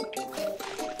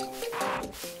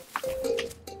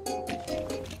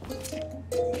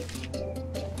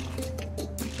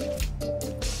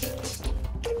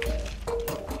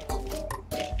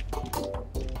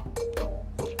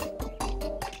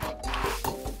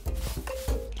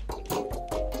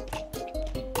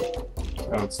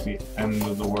 Oh, it's the end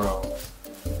of the world.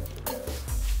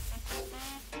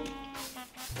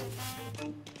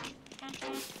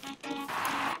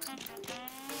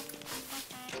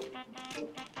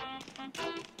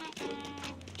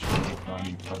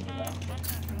 Going further down.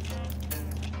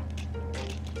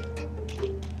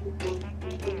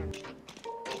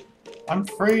 I'm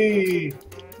free!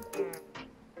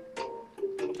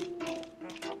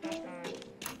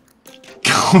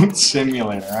 Goat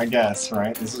simulator, I guess,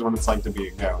 right? This is what it's like to be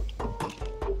a goat.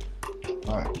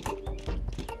 Alright.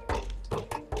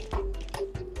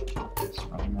 Just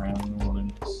running around in the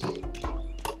wilderness.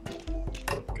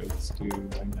 Goats do,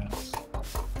 I guess.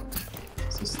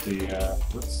 Is this the,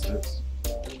 what's this?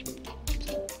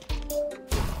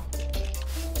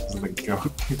 This is the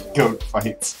goat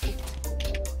fights.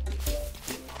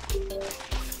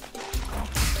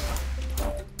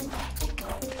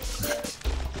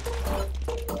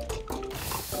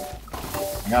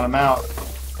 Got him out.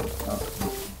 Oh.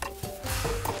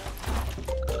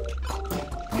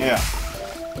 Yeah.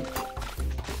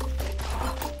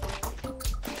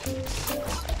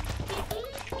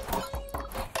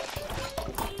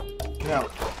 Get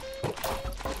out.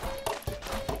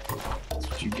 That's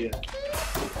what you get.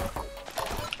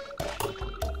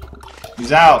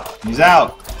 He's out. He's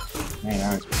out. Man,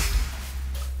 that was...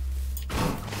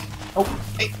 Oh,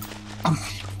 hey.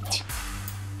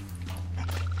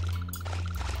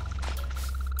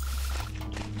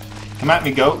 Come at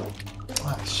me, goat.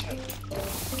 Oh, shit.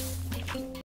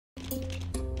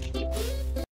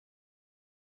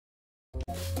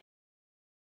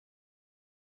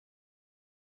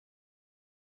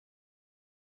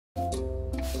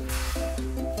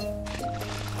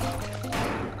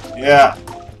 Yeah.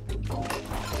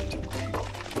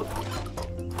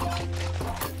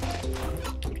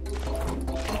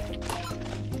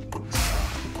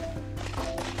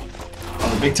 Oh,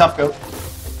 the big tough goat.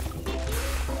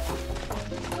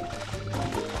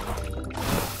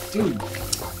 Dude.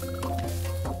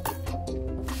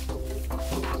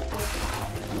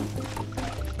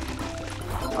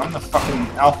 I'm the fucking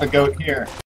alpha goat here.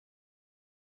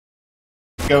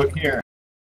 Goat here.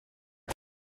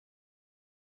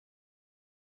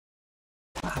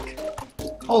 Fuck.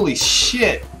 Holy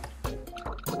shit.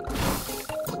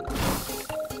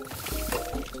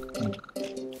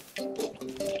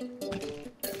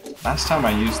 Last time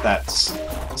I used that...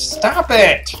 Stop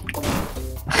it!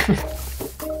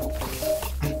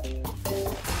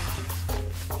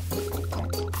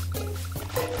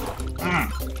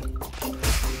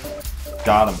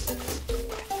 Got him.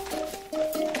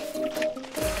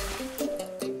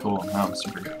 Cool, now I'm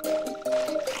super good.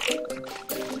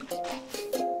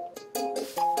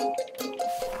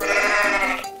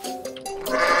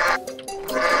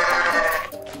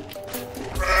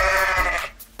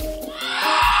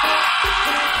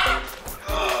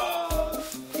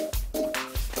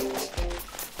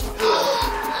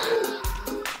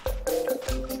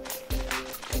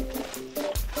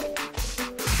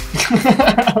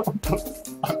 What the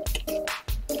fuck?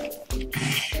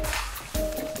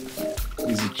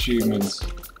 These achievements.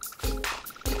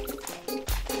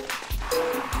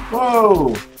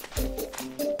 Whoa!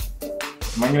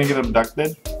 Am I gonna get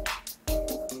abducted?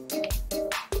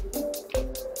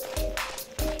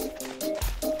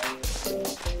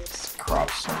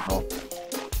 Crop circle.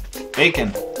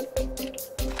 Bacon!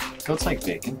 Goats like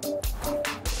bacon.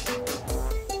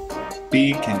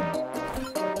 Beacon.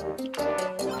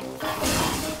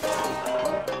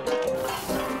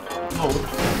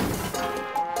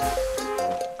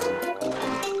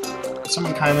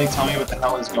 Someone kindly tell me what the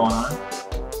hell is going on?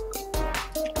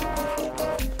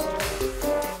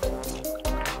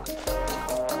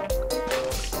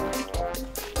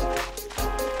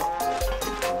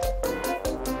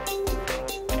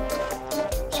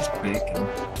 It's just bacon.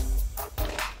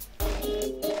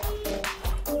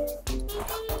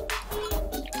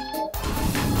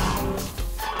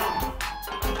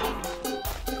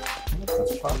 What the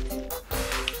fuck?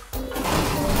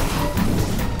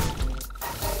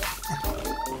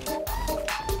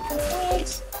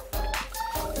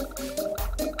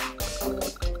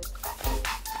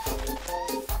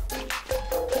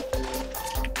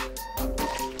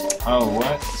 Oh,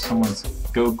 what? Someone's...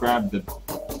 Go grab the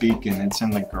beacon. It's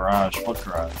in the garage. What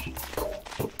garage?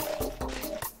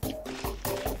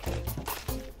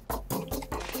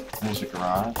 There's a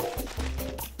garage.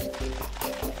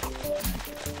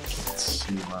 Let's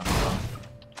see where I'm going.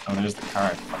 Oh, there's the car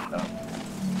I fucked up.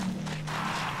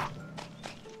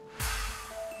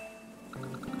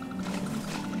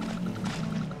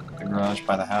 The garage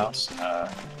by the house.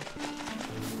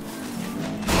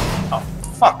 Oh,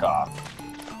 fuck off.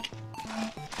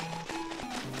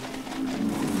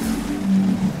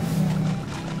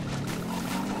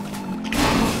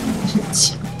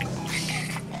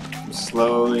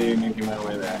 Slowly making my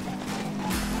way there.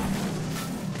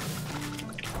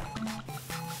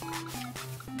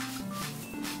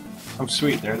 Oh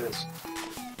sweet, there it is.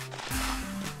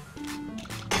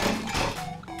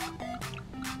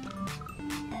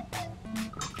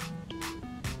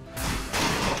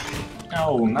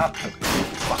 No, not the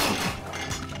fucking...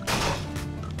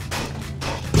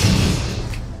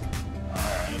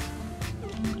 Alright.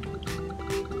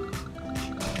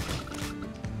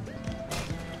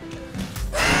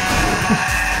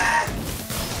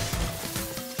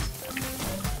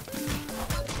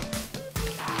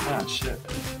 Ah, shit.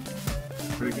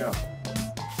 Where'd it go?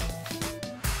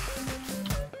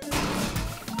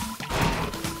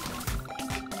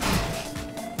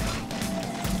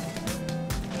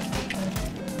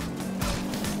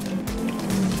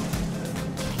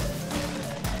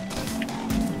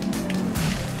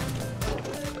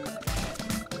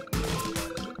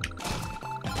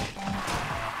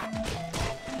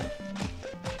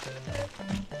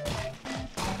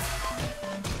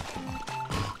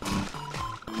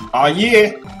 Oh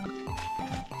yeah!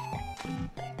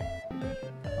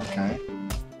 Okay.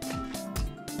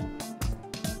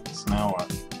 So now what?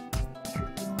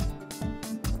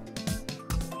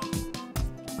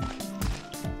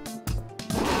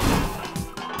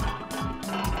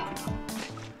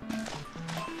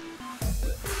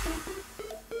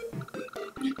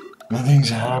 Nothing's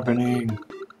happening.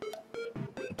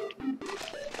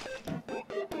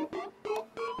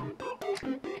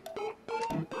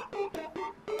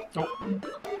 Oh.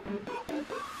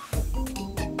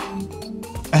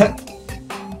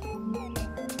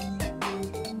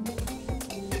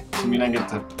 You mean I get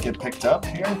to get picked up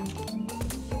here?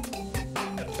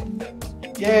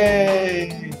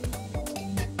 Yay!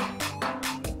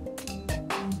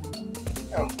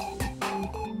 Oh.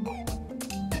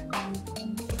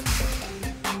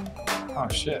 Oh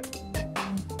shit.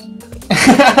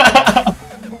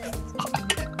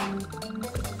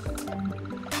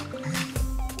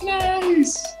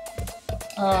 Nice!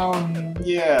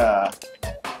 Yeah.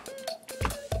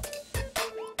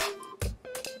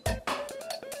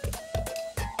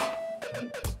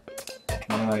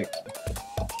 Like,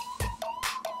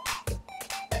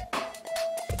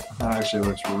 that actually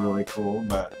looks really cool,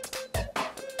 but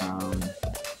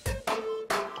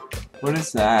What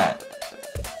is that?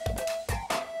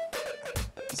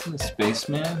 Isn't it a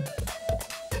spaceman?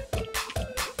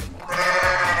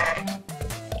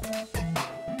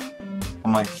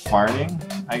 I'm like farting,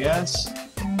 I guess.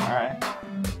 Alright.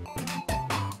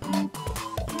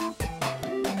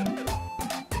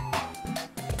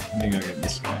 Let me go get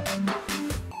this guy.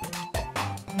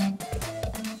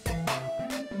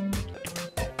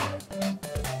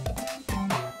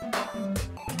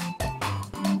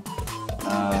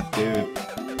 Dude.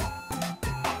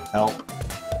 Help.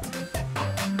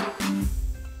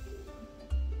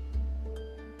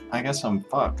 I guess I'm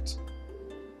fucked.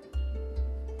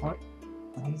 What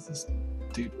is this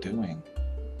dude doing?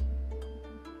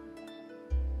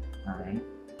 Alright.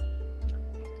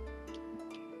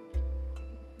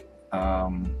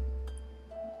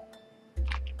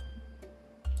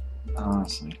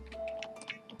 Honestly.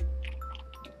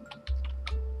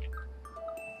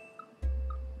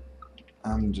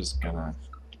 I'm just gonna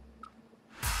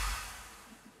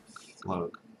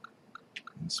float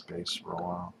in space for a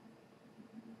while.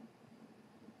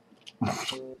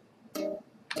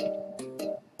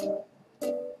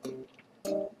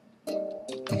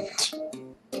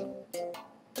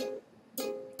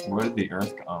 Where did the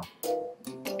Earth go?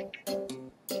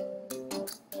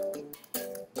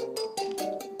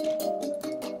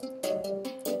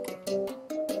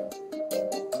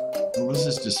 Well, this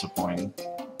is disappointing.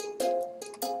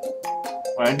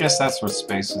 Well, I guess that's what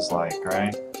space is like,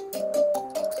 right?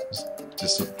 Just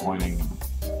disappointing,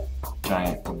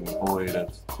 giant void of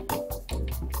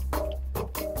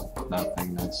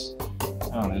nothingness.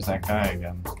 Oh, there's that guy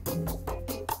again.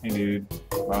 Hey dude,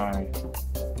 bye.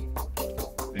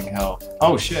 Big help.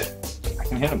 Oh shit! I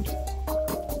can hit him.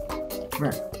 Come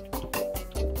here.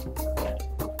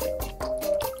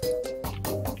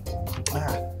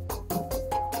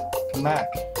 Come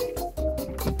back.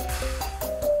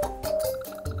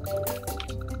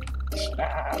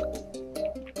 Stop.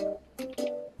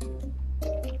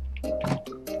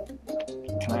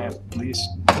 Can I at least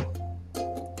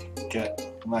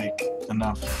get, like,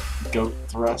 enough goat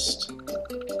thrust?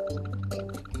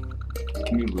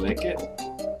 Can you lick it?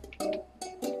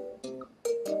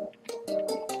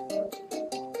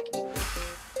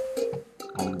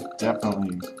 I'm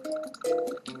definitely...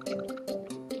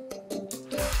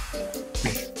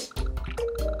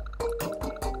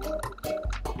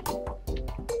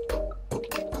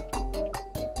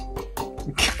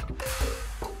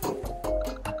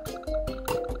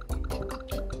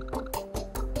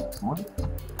 What?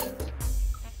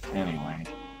 Anyway.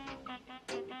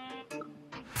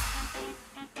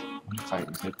 If I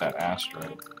can hit that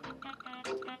asteroid.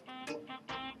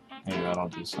 Maybe that'll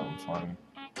do something for me.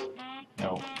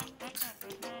 No.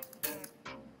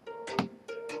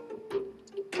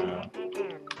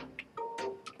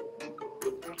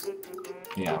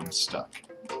 Yeah, I'm stuck.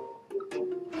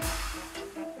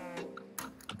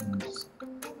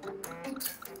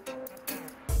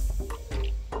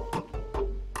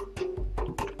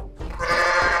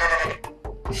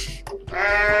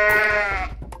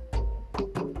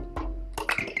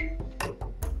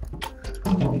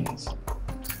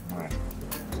 Alright.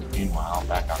 Meanwhile,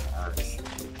 back on Earth.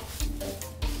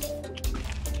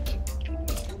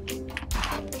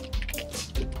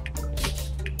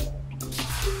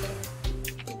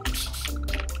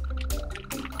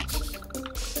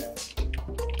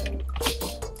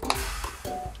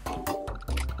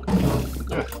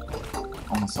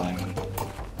 Almost like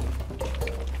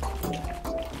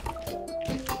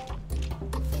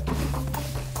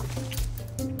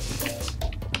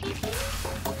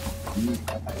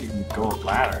I thought you can go up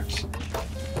ladders.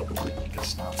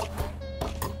 Guess not.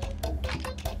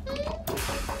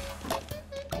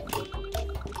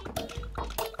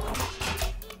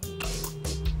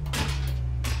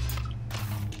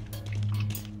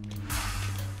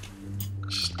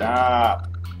 Stop.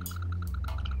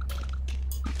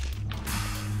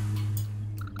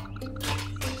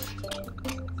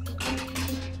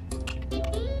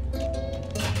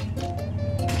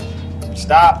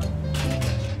 Stop.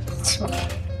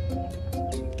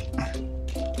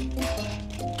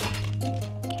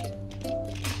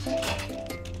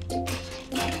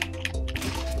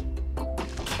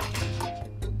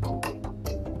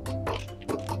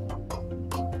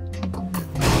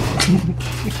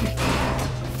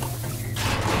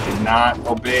 Did not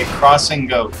obey crossing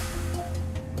goat.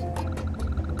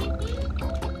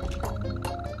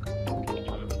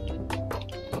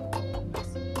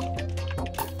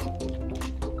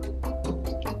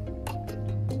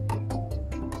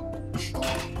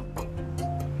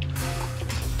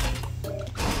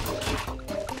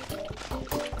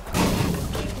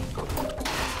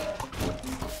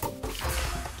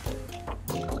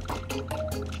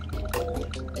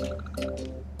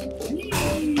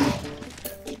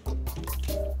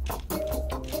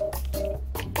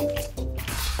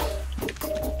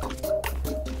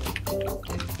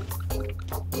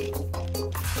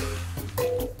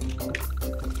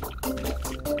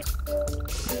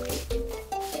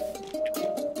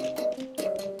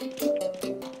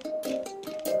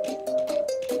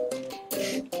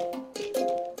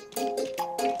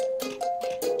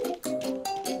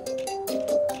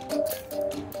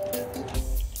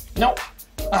 Nope.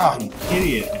 Oh, you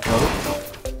idiot, goat.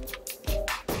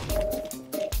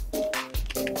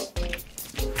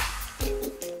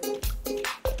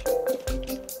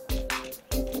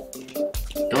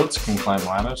 Goats can climb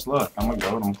ladders. Look, I'm a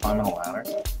goat. I'm climbing a ladder.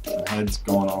 My head's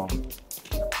going all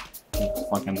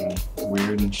fucking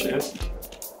weird and shit.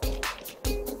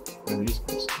 What are these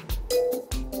guys?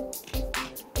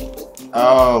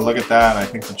 Oh, look at that. I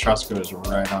think the truss goes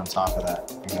right on top of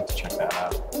that. I'm gonna have to check that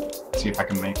out. See if I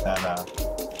can make that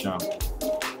jump.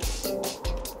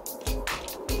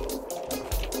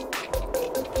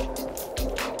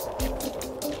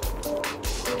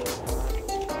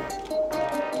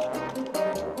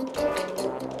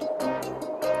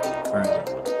 Where is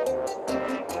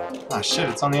it? Ah, shit,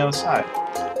 it's on the other side.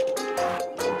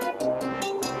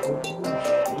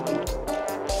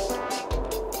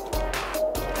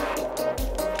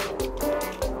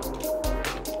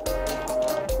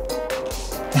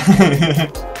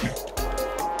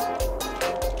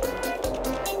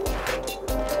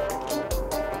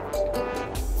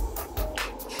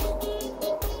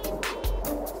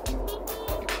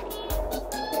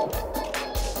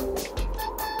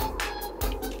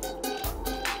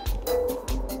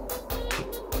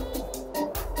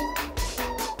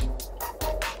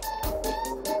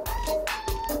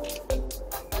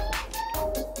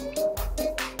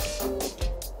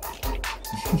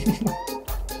 I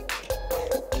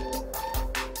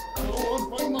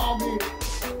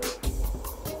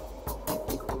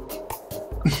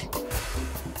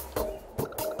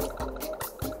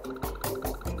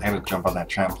gotta jump on that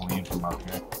trampoline from up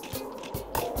here.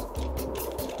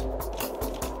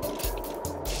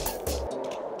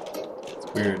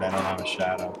 It's weird, I don't have a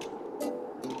shadow.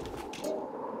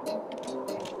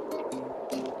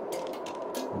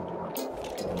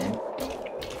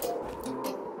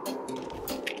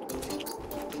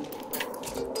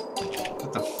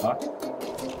 What the fuck?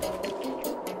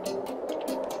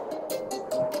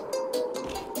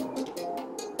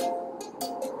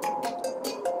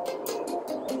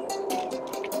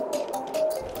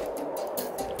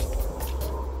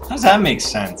 How does that make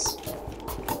sense?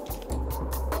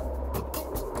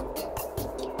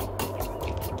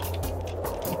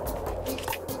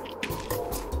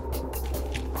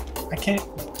 I can't.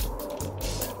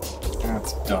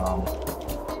 That's dumb.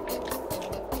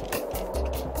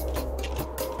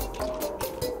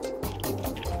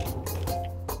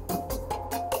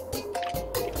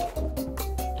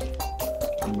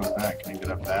 What about that? Can I get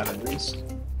up that at least?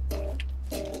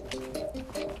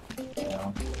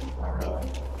 No, not really.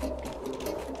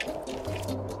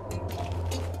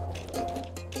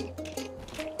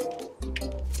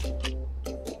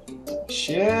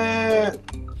 Shit!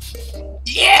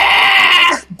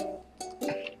 Yeah!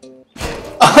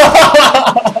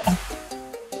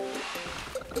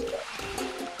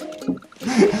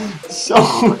 So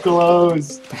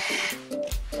close.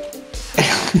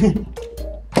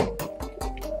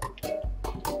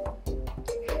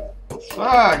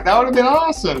 Fuck, that would have been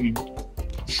awesome.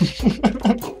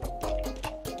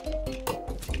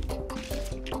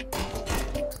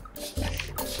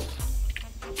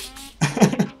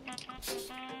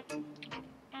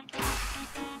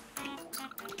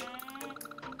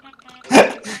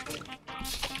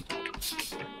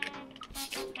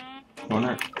 I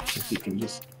wonder if you can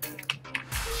just...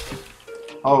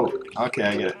 Oh, okay,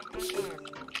 I get it.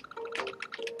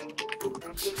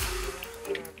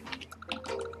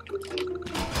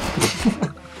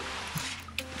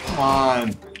 Come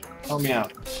on, help me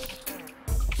out.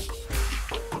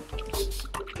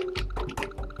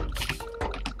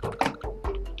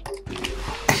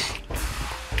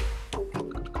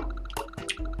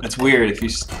 It's weird if you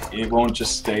it won't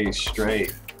just stay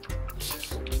straight.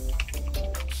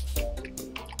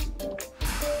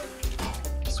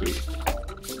 Sweet.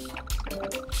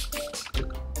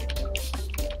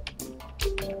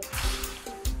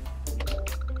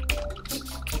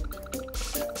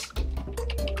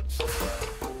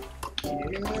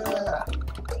 Yeah.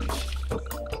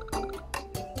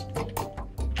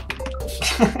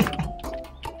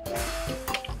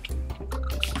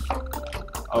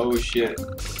 Oh shit.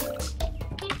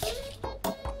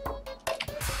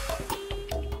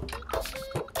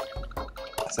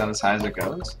 Is that as high as it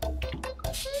goes?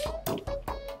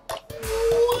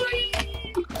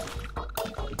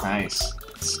 Nice.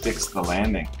 Sticks to the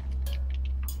landing.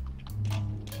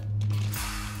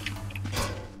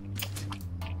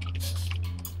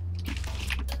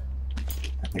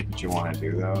 I think what you want to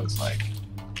do though is like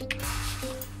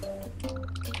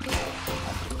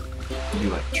do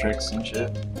like tricks and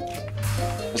shit.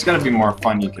 There's gotta be more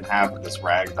fun you can have with this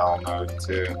ragdoll mode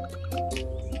too.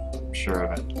 I'm sure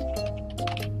of it.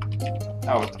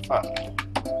 Oh, what the fuck?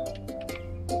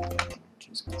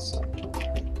 She's gonna suck.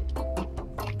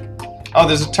 Oh,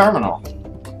 there's a terminal.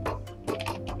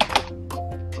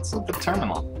 What's at the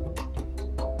terminal?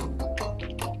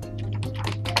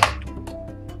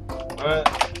 What?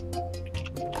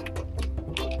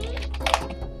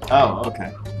 Oh,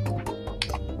 okay.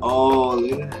 Oh,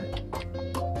 look at that.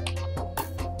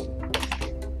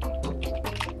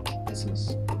 This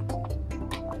is...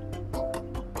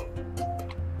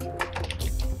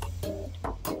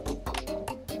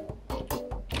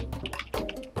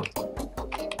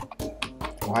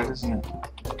 Why doesn't it...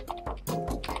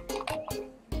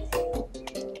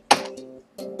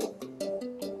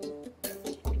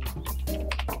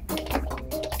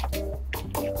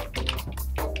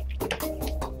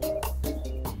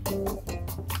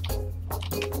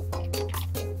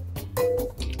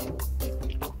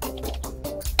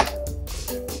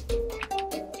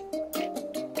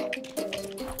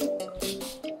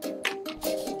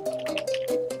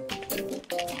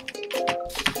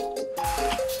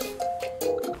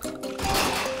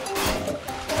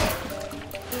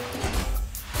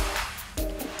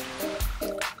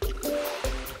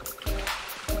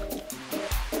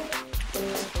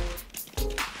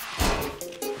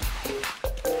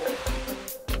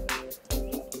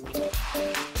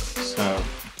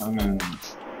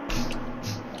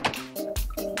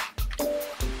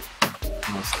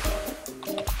 almost.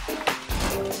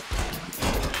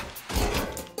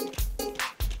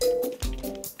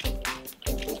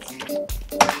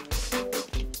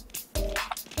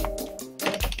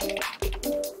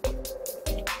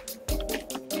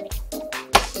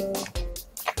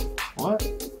 What?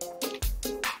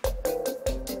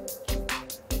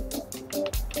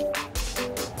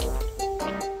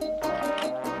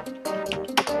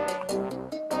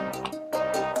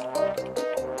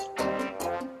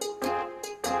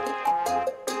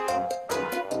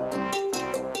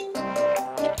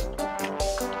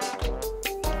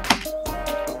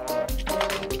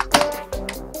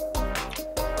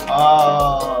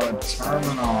 Oh,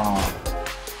 terminal.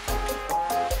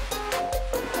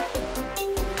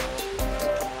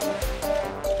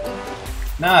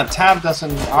 Nah, tab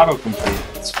doesn't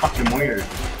autocomplete. It's fucking weird.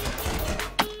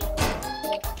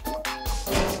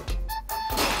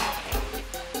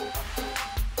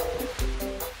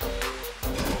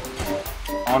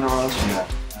 I wonder what else you got.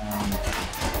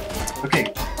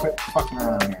 Okay, quit fucking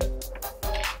around here.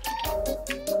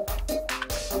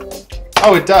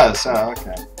 Oh, it does. Oh,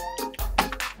 okay.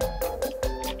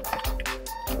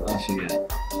 What else you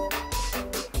get?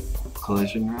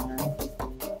 Collision runner?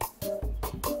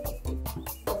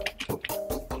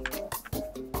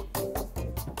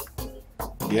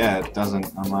 Yeah, it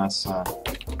doesn't unless so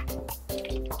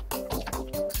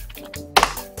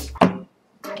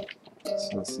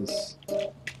this is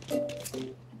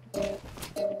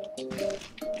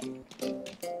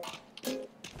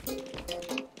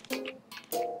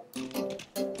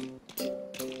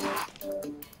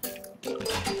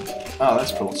oh,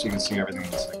 that's cool. So you can see everything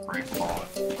that's like breakable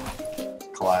and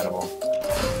collidable.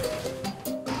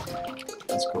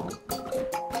 That's cool.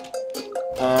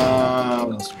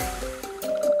 What else we got?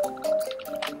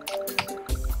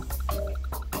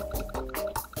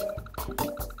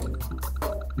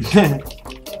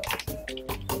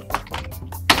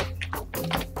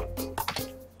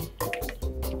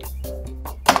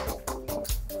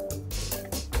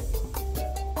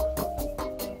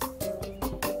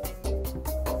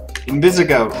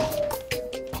 Invisigoat.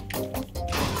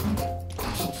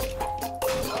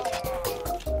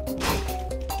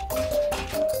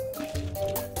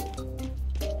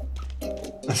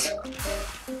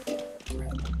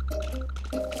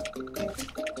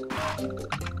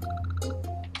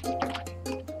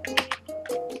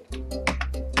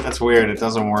 That's weird, it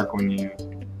doesn't work when you...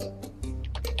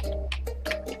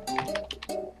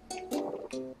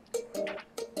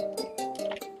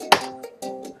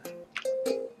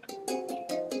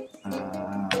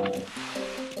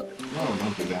 No,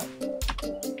 don't do that.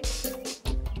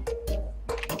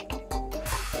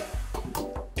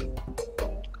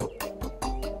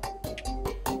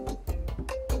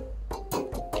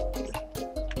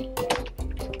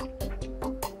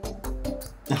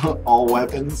 All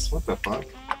weapons? What the fuck?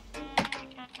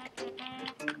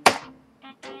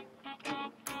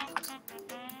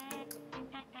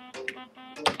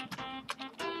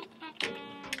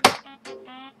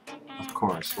 Of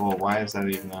course. Well, why is that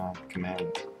even a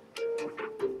command?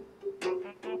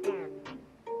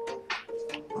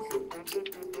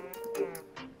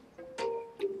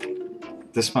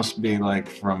 This must be like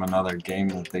from another game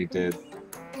that they did.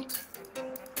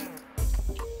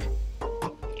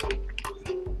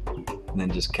 And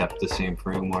then just kept the same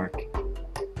framework.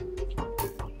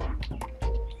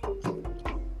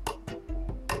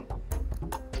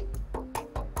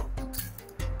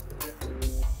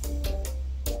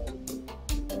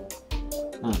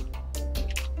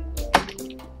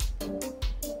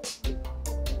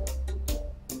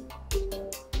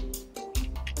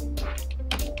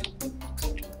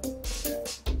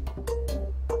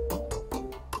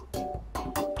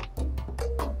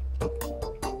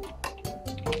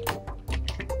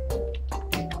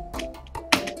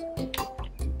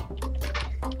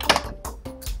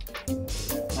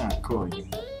 Cool.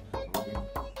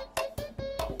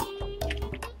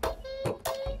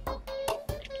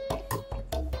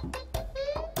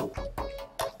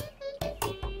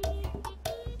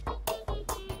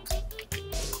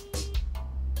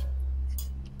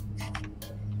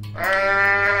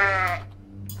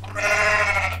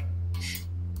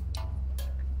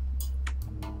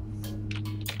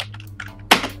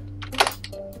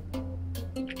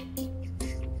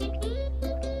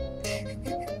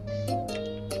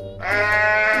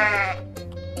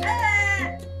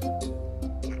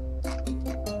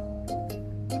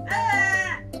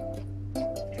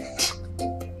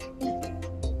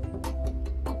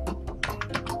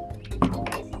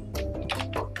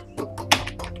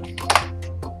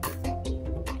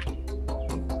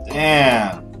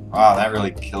 Damn! Wow, that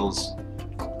really kills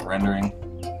rendering.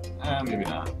 Maybe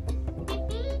not.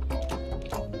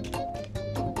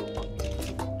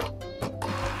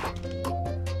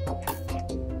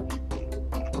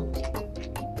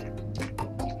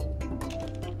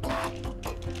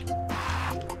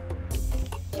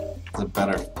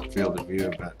 better field of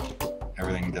view, but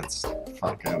everything gets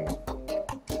fucking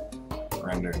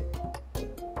rendered.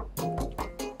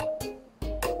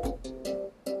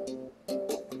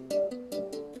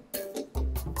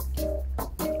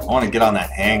 I want to get on that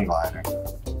hang glider.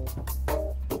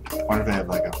 I wonder if they have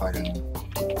like a fucking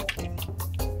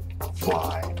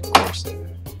fly. Of course they do.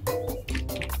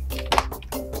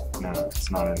 No, it's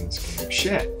not in this game.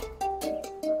 Shit!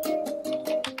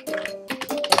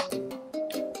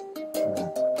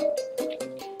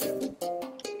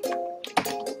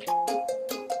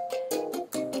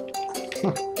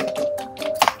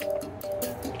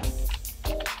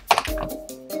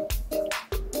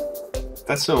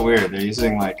 That's so weird. They're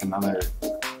using like another.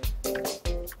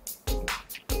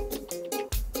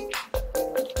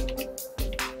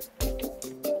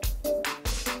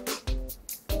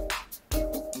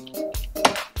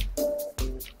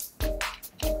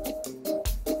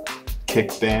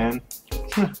 Kickband.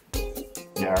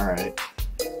 Yeah, alright.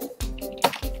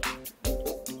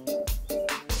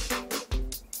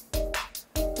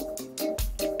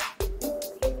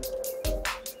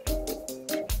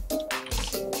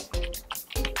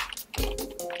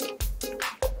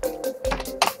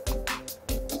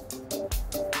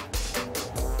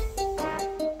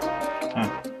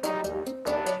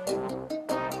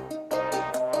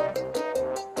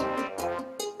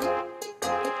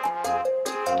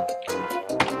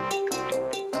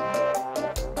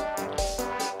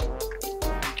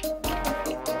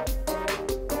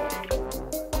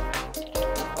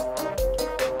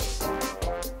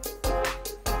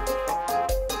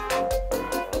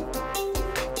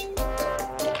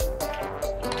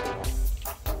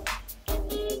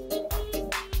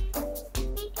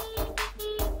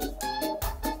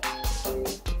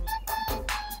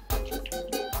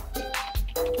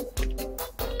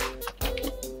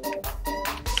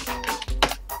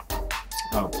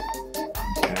 Oh,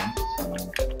 okay.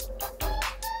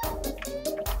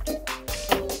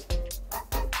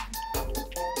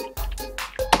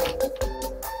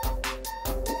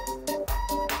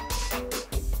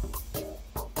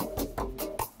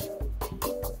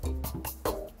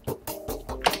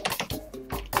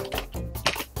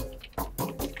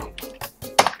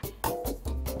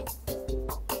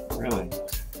 Really?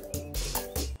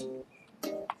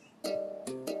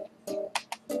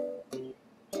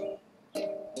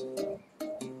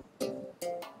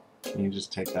 Can you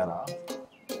just take that off?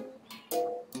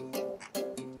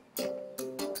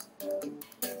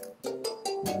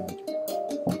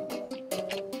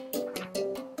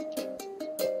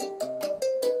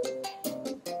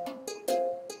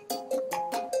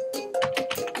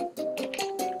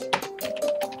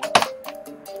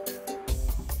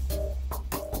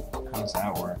 How does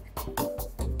that work?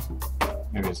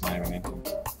 Maybe it's not even anything.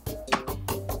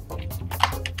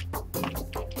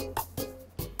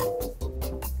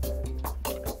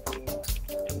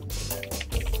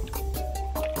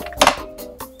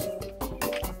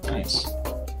 Nice.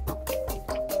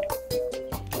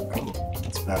 Cool.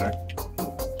 That's better.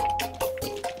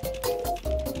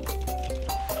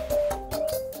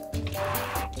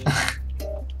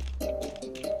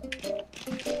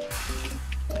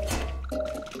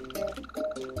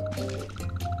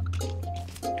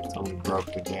 Totally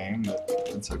broke the game, but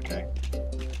it's okay.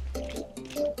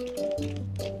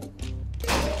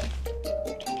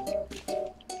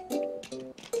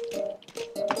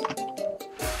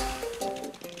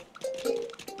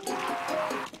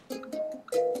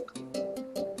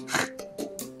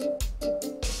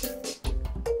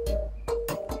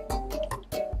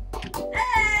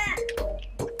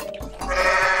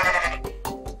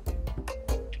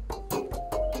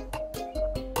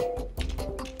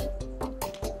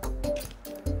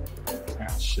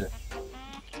 Ah, shit.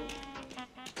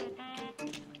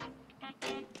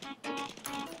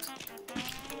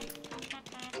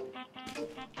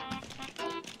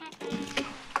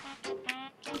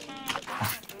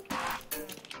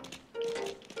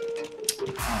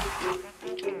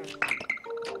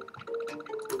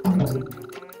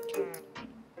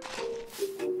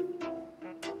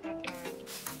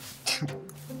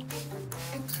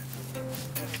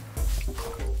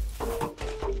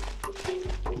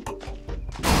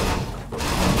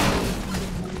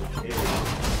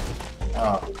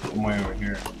 Oh, I'm way over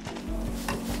here.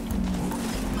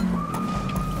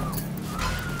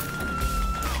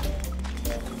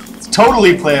 It's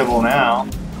totally playable now.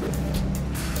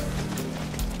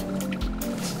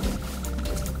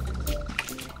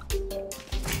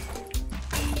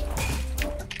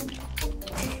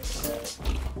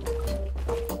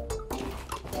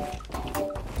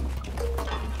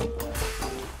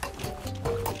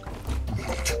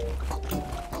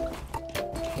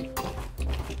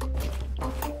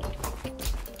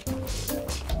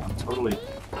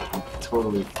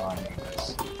 totally fine with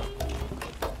this.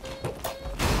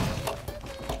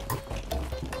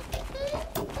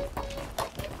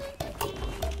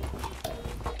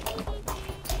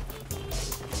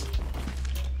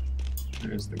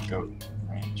 There's the goat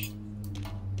range.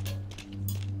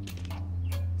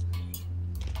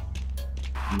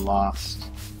 I'm lost.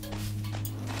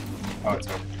 Oh, it's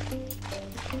over.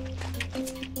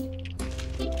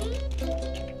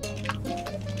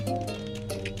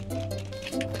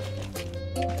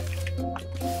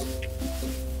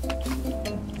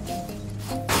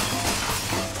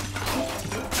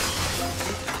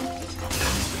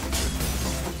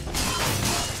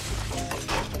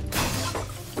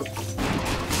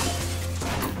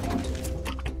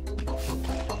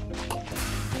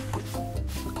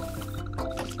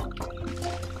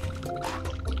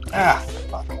 Ah,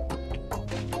 fuck.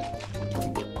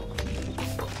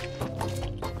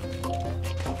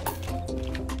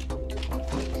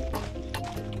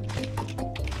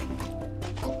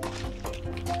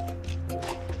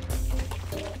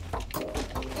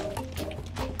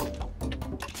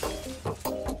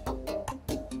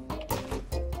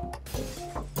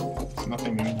 There's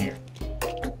nothing in here.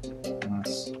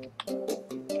 Unless...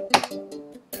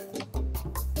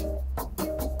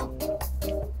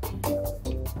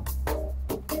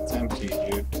 It's empty,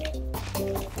 dude.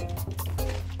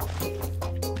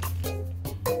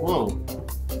 Whoa.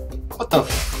 What the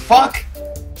fuck?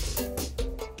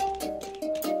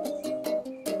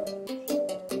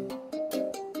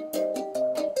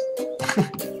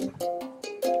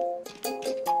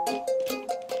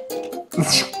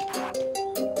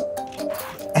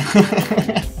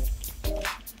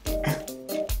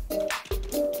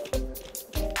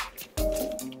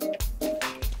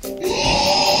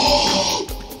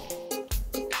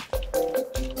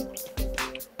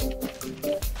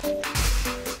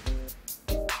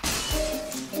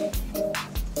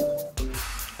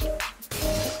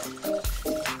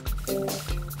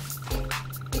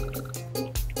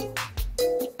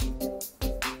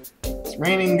 It's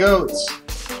raining goats.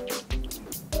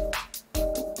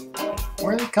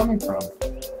 Where are they coming from?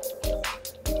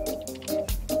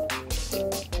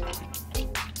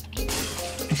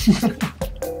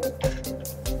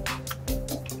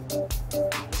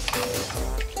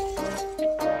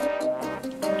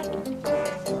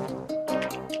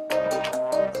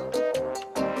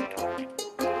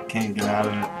 Can't get out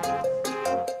of it.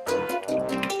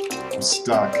 I'm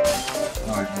stuck.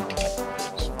 Oh,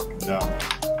 it's fucking dumb.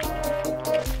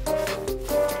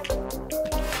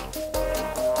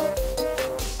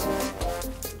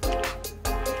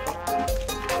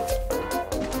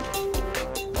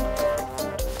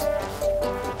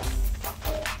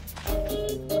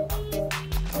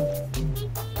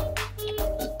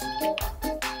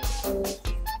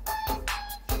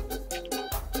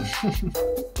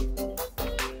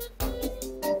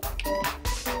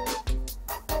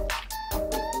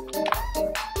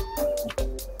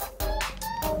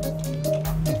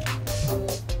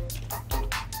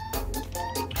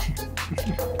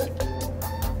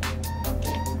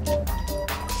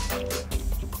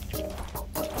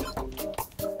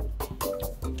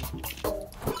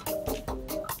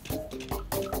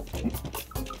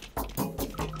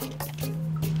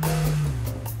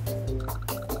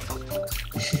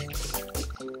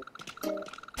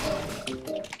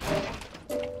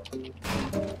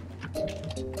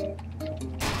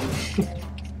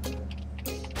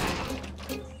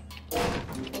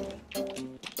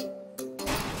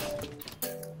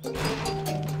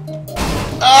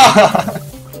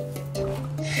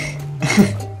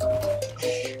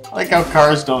 I like how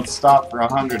cars don't stop for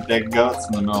 100 dead goats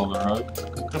in the middle of the road.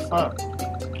 What the fuck?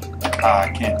 Ah, I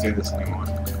can't do this anymore.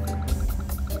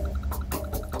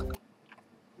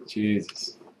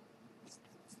 Jesus.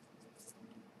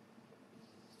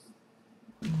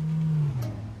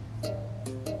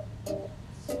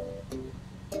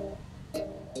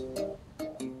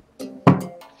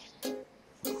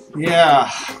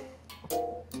 Yeah.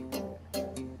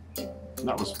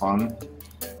 That was fun.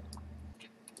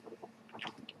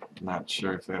 Not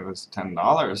sure if it was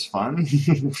 $10 fun.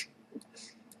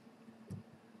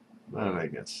 But I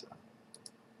guess so.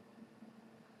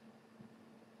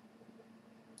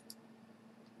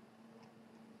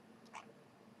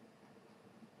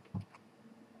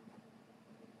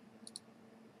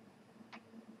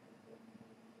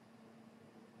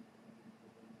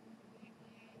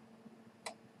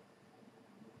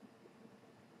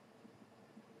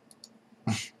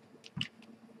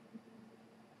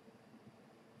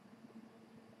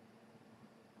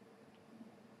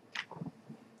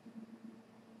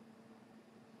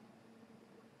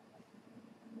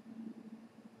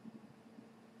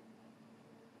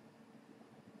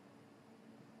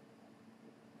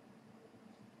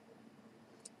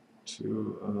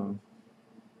 to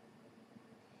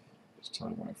just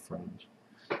telling my friend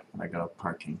that I got a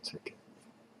parking ticket.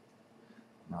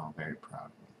 No, I'm very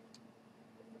proud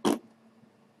of me.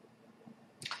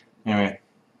 Anyway,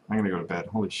 I'm gonna go to bed.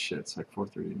 Holy shit, it's like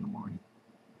 4:30 in the morning.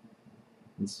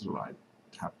 This is what I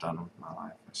have done with my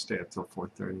life. I stay up till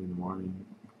 4:30 in the morning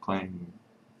playing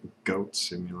Goat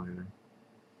Simulator.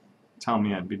 Tell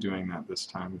me I'd be doing that this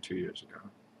time 2 years ago.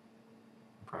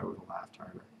 I probably would have laughed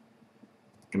harder.